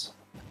ideas.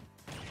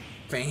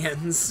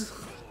 Fans?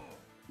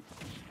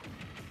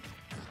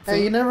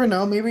 Hey, you never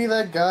know. Maybe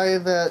that guy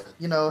that,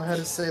 you know, had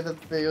to say that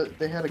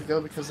they had to go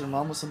because their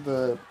mom was in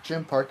the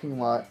gym parking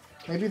lot.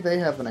 Maybe they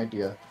have an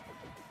idea.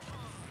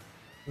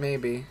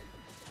 Maybe.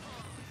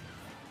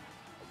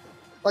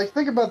 Like,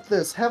 think about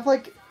this. Have,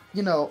 like,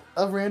 you know,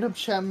 a random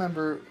chat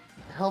member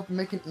help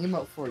make an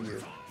emote for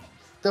you.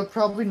 They'll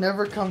probably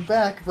never come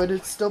back, but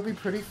it'd still be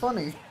pretty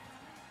funny.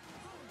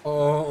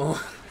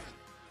 Oh.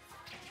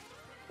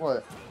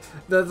 What?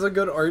 That's a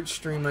good art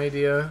stream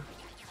idea.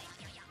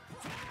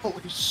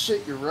 Holy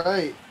shit, you're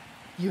right.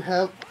 You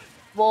have...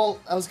 Well,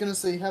 I was gonna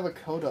say you have a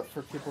code up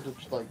for people to,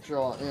 like,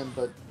 draw in,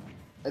 but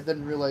I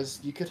then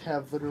realized you could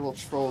have literal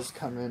trolls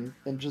come in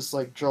and just,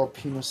 like, draw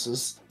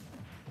penises.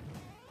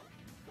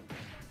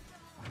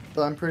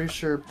 But I'm pretty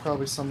sure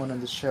probably someone in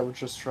this chat would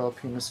just draw a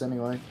penis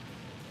anyway.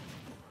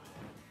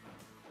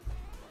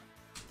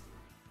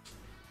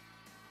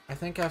 I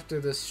think after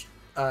this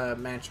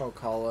match I'll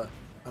call it.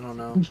 I don't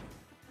know.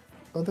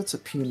 Oh, that's a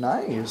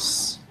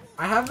penis.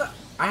 I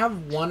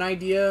have one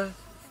idea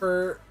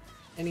for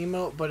an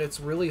emote, but it's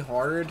really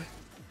hard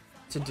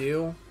to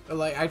do.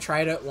 Like, I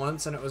tried it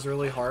once and it was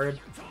really hard.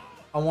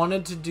 I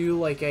wanted to do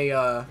like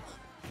a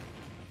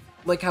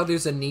like how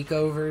there's a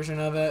Nico version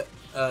of it,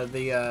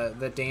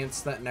 the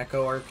dance that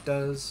Neko Arc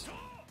does.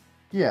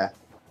 Yeah.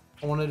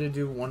 I wanted to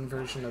do one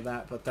version of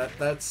that, but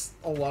that's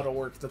a lot of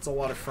work. That's a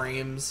lot of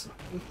frames.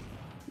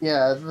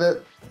 Yeah,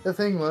 the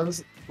thing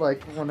was,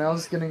 like, when I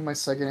was getting my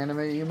second anime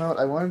emote,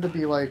 I wanted to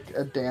be like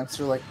a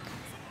dancer, like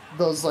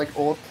those like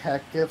old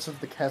cat gifs of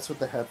the cats with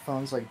the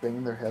headphones, like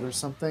banging their head or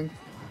something.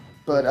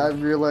 But I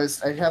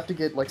realized I'd have to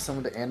get like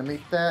someone to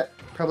animate that,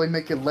 probably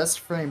make it less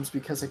frames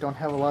because I don't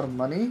have a lot of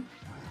money,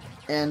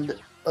 and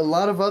a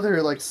lot of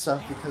other like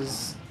stuff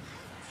because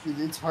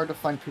it's hard to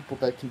find people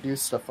that can do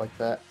stuff like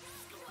that.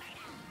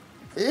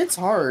 It's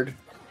hard.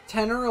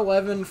 10 or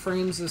 11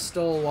 frames is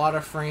still a lot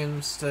of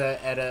frames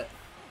to edit.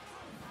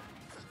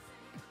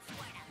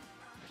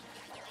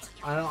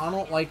 I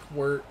don't like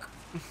work.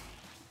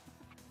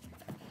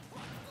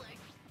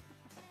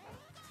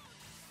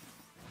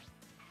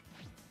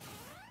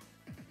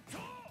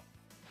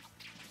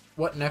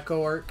 What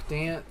Neko Arc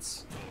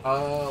dance?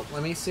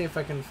 Let me see if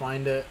I can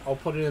find it. I'll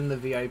put it in the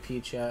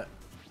VIP chat.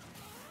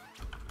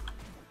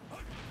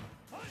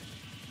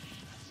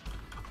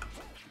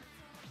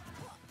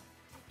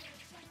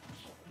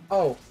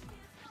 Oh.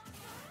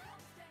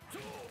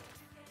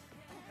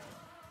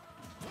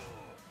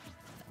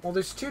 Well,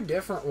 there's two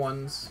different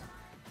ones.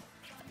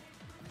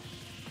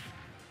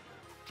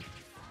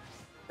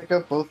 I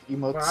got both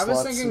emote Well, I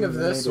was slots thinking of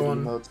this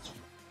one. emotes.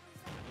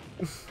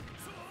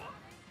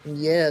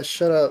 Yeah,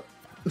 shut up.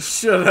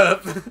 Shut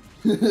up. Fuck,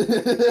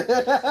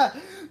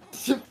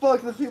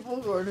 the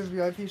people who aren't in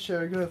VIP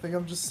share are gonna think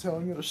I'm just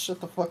telling you to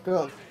shut the fuck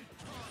up.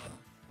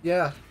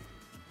 Yeah.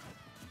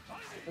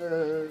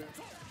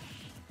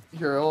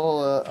 Here,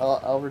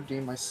 I'll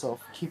redeem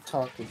myself. Keep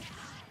talking.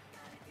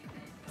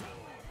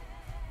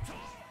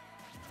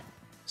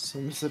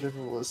 Sensitive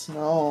was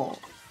no.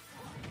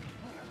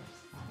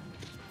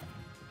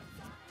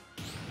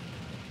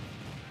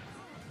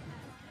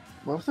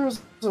 What if there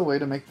was a way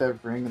to make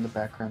that ring in the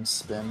background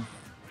spin?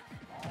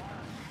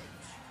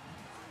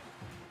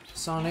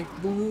 Sonic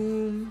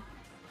Boom.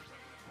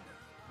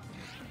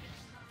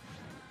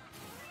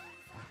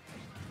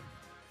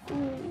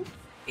 Ooh.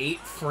 8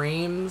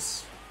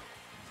 frames.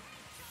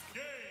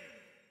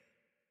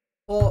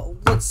 Well,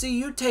 let's see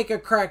you take a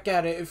crack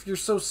at it if you're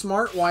so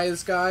smart,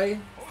 wise guy.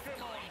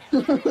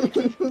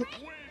 The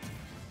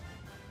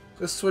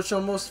Switch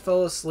almost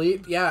fell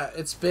asleep. Yeah,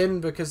 it's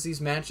been because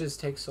these matches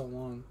take so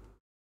long.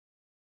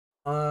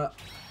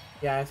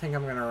 Yeah, I think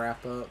I'm gonna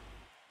wrap up.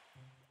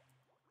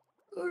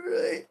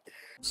 Alright.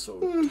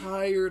 So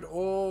tired.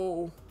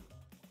 Oh.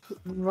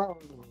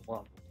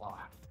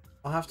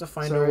 I'll have to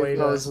find a way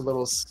to... I was a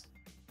little...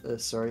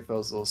 sorry if I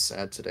was a little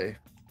sad today.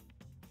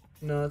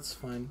 No, it's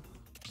fine.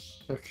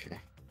 Okay.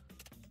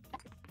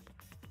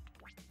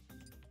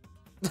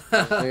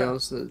 I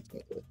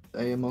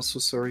am also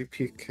sorry,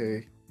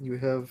 PK. You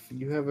have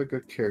a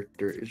good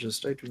character. It's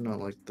just I do not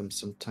like them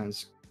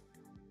sometimes.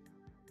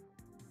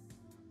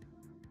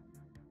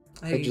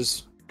 Hey, I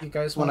just you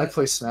guys when wanna... I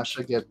play Smash,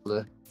 I get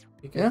the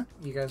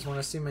You guys want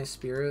to see my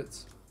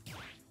spirits?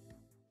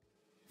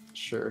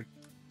 Sure.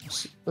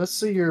 Let's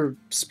see your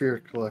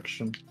spirit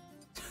collection.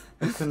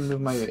 I couldn't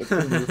move my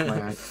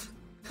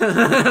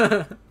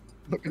eye.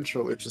 My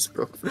controller just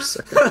broke for a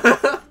second.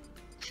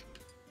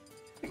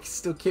 I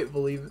still can't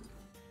believe it.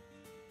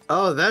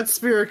 Oh, that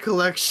spirit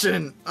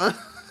collection!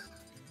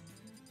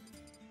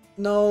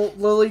 No,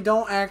 Lily,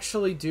 don't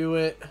actually do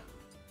it.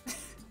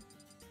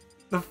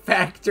 The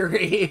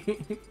factory.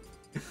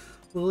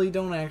 Lily,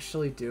 don't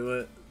actually do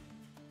it.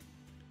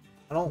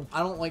 I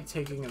don't like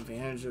taking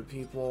advantage of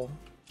people.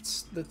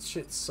 That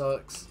shit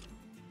sucks.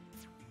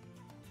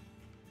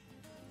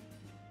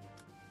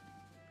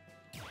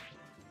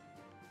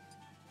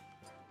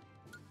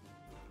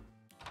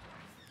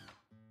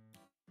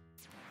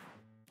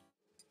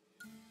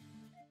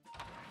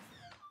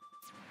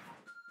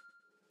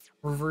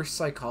 Reverse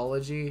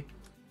psychology.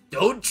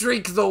 Don't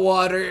drink the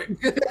water!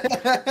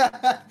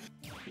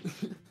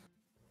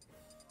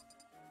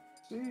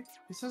 See?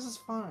 He says it's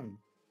fine.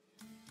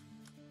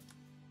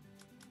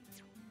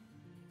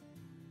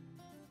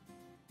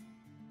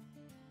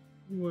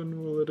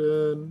 When will it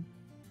end?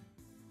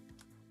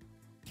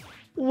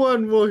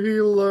 When will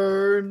he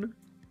learn?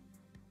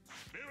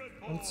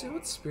 Let's see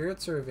what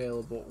spirits are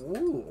available.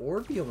 Ooh,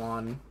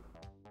 Orbulon.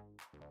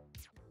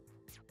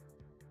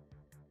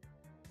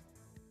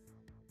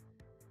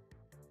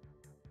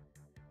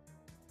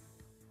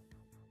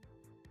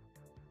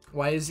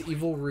 Why is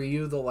evil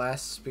Ryu the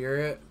last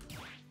spirit?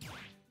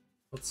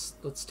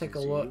 Let's take a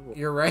look. Evil.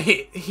 You're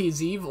right.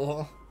 He's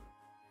evil.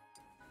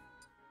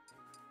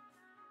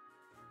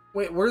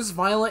 Wait, where's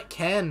Violent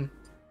Ken?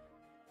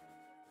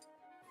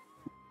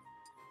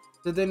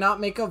 Did they not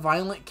make a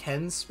Violent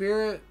Ken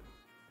spirit?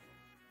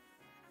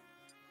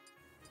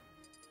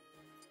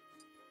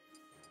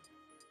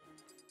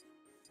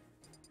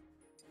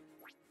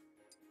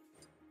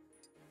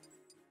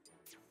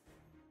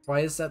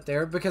 Why is that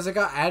there? Because it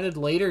got added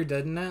later,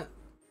 didn't it?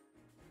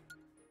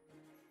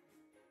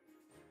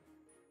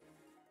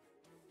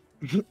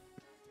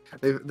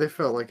 They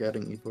felt like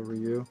adding Evil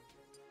Ryu.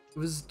 It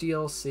was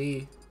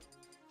DLC.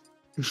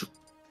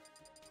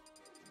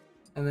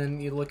 And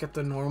then you look at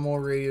the normal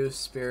Ryu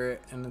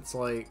spirit and it's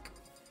like,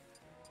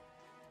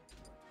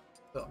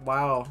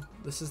 wow,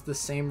 this is the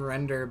same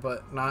render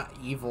but not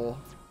evil.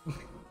 It's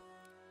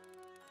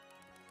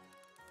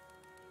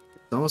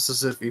almost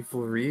as if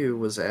Evil Ryu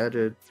was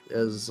added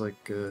as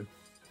like a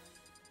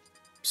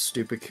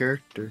stupid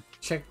character.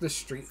 Check the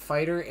Street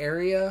Fighter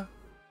area.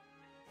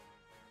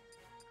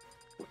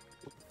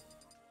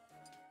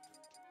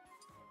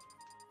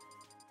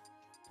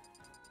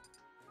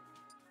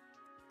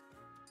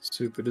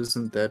 Stupid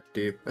isn't that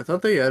deep. I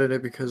thought they added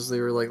it because they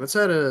were like, let's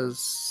add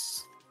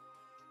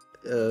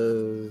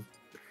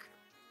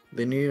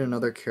they need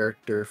another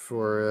character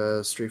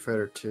for Street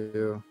Fighter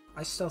 2.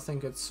 I still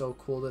think it's so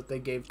cool that they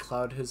gave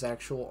Cloud his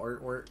actual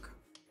artwork.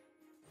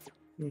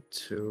 Me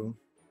too.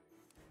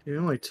 It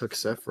only took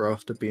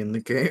Sephiroth to be in the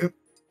game.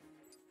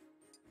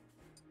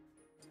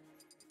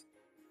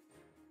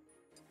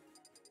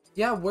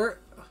 Yeah, where...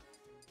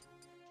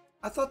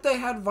 I thought they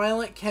had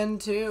Violent Ken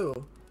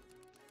too.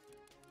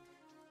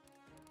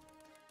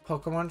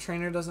 Pokemon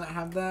Trainer doesn't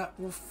have that?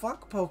 Well,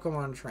 fuck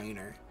Pokemon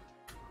Trainer.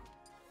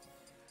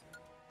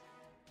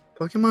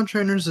 Pokemon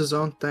Trainer's his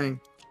own thing.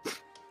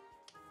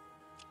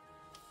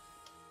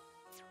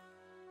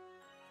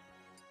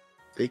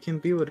 They can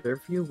be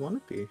whatever you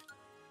want to be.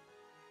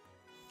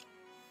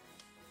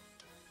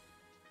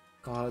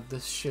 God,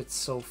 this shit's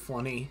so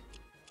funny.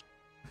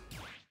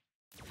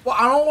 Well,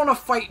 I don't want to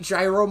fight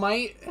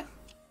Gyromite.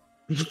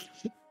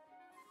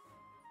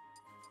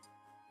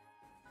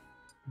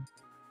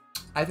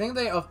 I think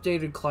they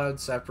updated Cloud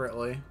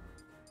separately.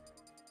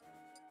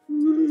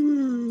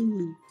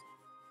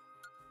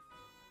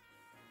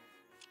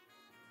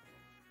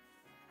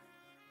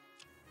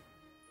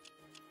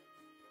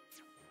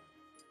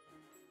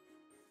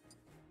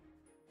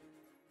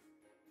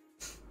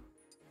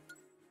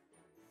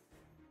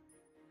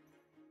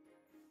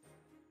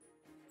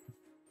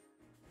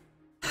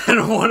 I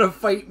don't want to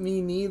fight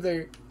me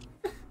neither.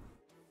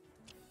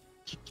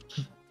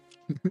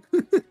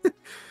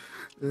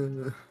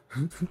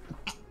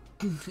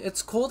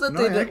 It's cool that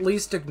they've at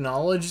least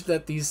acknowledged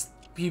that these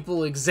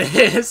people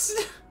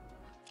exist.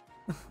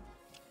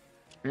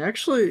 I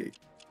actually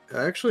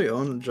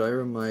own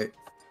Gyromite,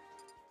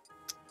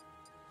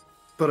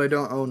 but I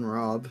don't own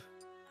Rob.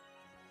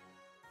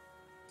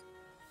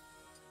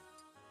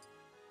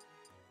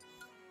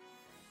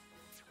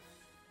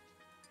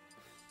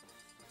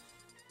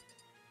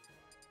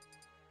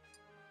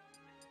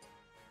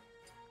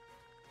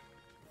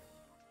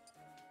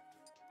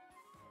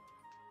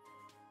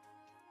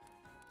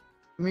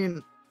 I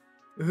mean,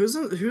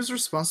 who's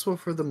responsible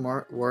for the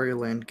Wario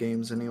Land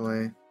games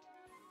anyway?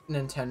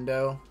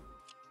 Nintendo.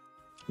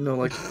 No,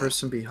 like the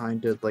person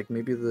behind it, like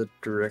maybe the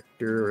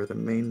director or the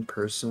main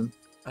person.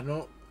 I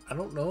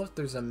don't know if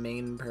there's a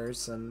main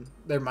person.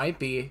 There might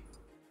be.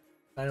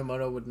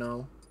 Inamoto would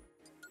know.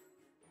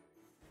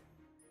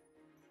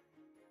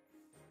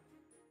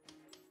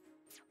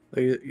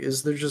 Like,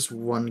 is there just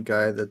one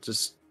guy that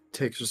just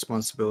takes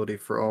responsibility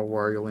for all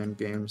Wario Land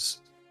games?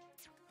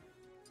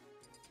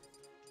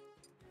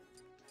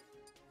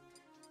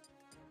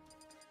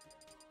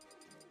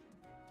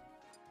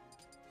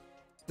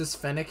 Does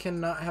Fennekin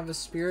not have a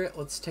spirit?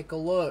 Let's take a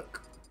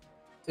look.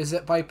 Is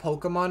it by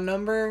Pokemon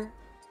number?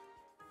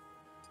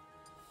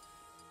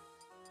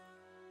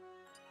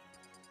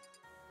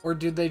 Or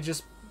did they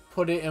just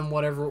put it in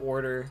whatever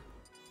order?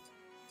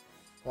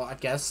 Well, I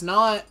guess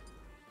not.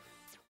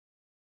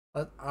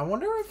 I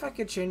wonder if I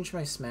could change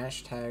my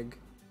Smash tag.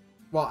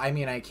 Well, I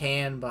mean, I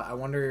can, but I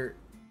wonder...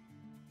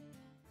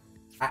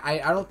 I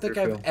don't think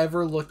I've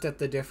ever looked at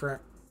the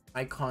different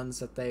icons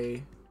that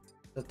they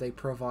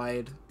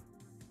provide.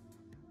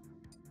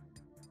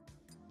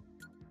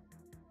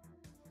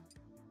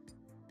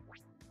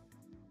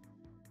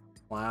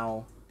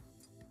 Wow.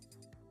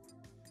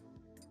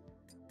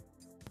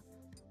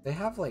 They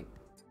have like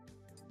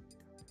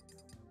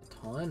a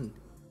ton.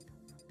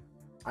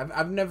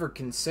 I've never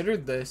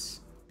considered this.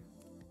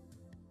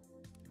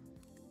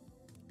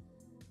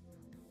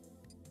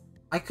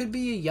 I could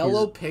be a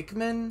yellow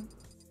Pikmin.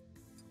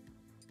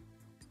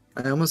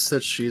 I almost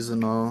said she's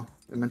and all.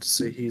 I meant to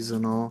say he's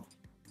and all.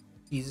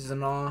 He's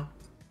an awe.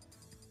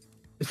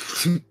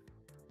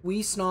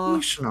 We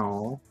snaw.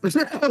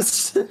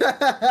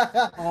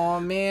 Aw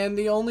man,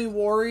 the only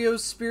Wario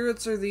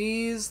spirits are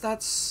these?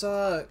 That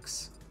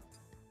sucks.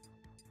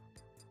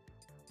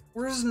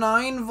 Where's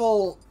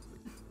 9-volt?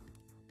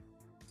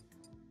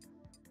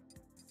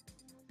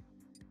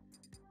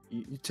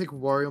 You take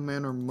Wario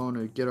Man or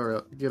Mona. Get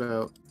out.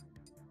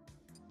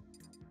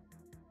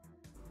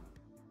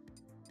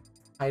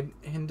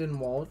 Hinden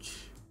Walsh.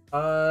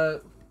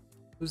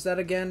 Who's that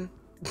again?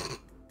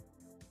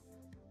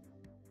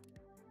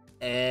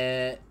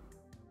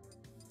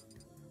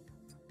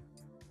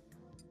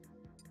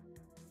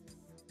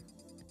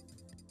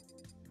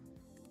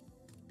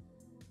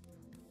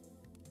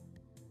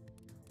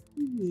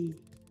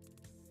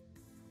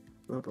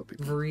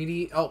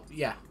 Veridi. Oh,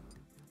 yeah.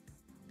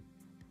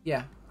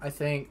 Yeah, I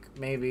think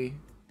maybe.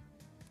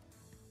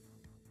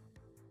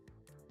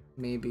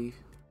 Maybe.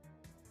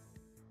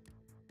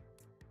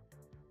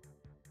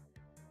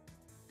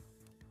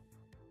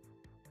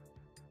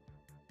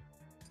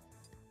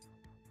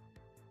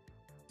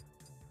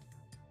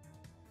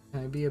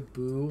 Can I be a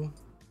boo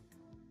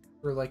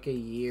for like a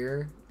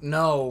year?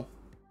 No.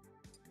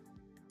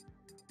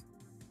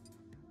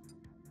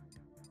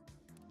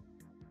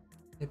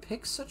 It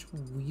picks such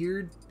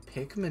weird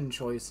Pikmin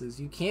choices.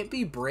 You can't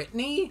be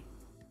Brittany?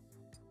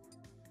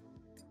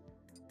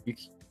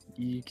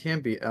 You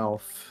can't be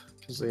Elf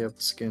because they have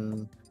the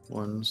skin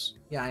ones.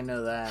 Yeah, I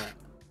know that.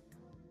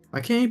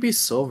 Why can't you be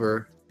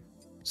Silver?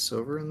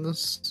 Silver in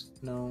this?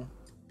 No.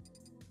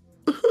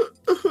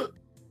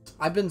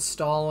 I've been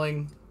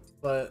stalling,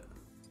 but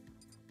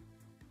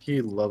He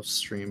loves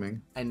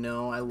streaming. I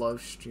know I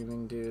love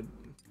streaming, dude.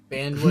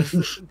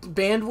 Bandwidth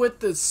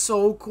bandwidth is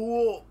so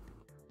cool.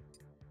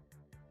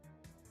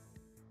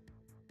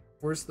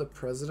 Where's the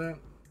president?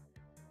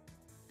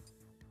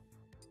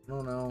 I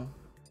don't know.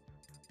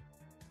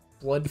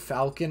 Blood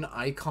Falcon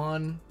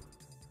icon.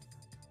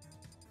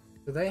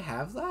 Do they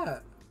have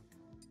that?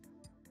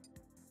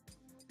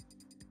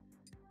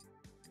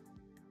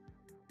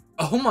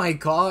 Oh my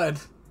god.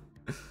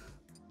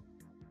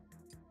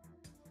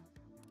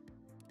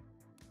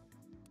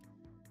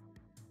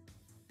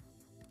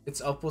 It's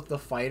up with the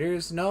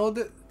fighters? No,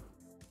 that.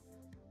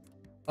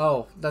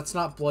 Oh, that's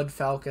not Blood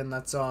Falcon.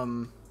 That's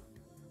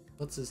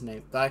what's his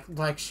name?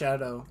 Black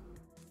Shadow.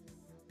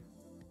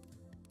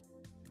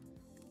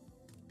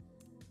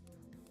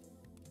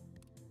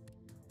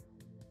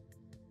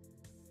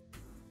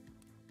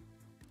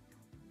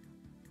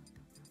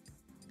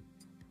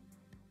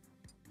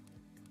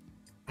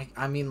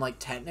 I mean, like,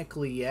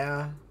 technically,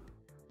 yeah.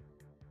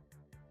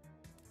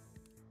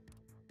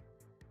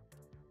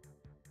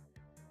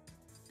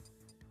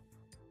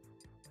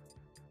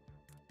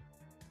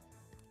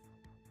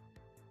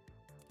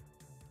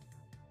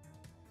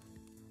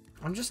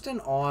 I'm just in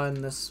awe in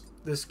this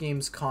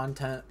game's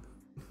content.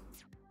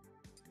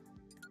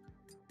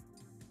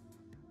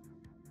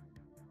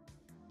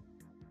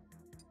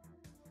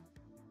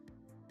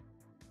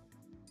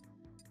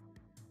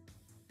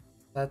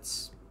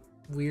 That's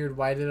weird.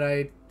 Why did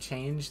I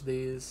change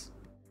these?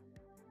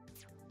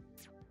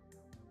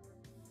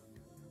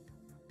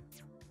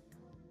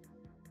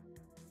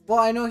 Well,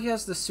 I know he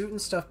has the suit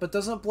and stuff, but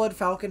doesn't Blood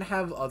Falcon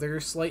have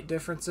other slight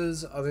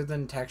differences other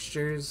than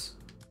textures?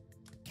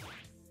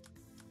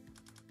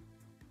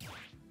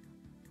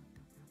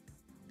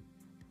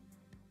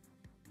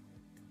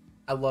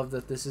 I love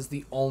that this is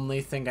the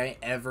only thing I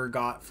ever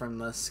got from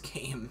this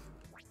game.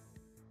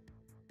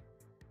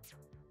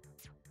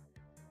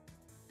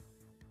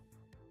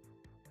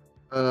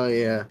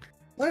 Yeah.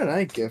 What did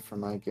I get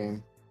from my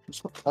game?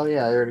 Oh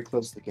yeah, I already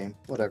closed the game.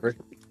 Whatever.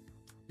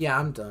 Yeah,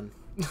 I'm done.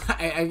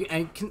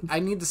 I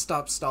need to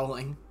stop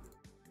stalling.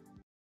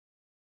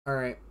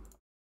 Alright.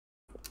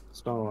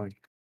 Stalling.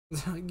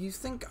 You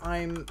think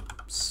I'm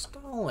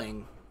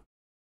stalling?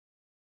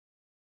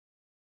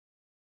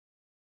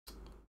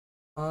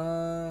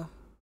 Oh,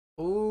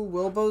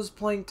 Wilbo's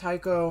playing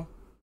Tycho.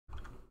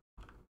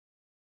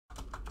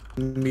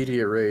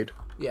 Immediate raid.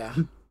 Yeah.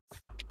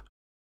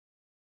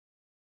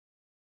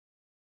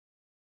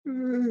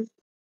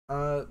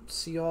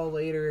 See y'all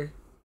later,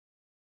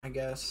 I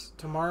guess.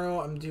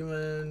 Tomorrow I'm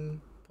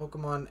doing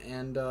Pokemon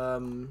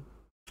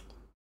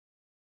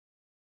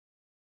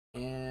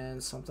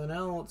and something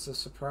else, a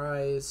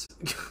surprise.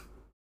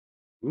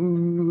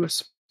 Ooh, a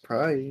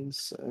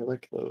surprise. I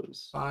like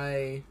those.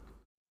 Bye.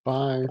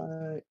 Bye.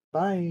 Bye.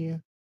 Bye.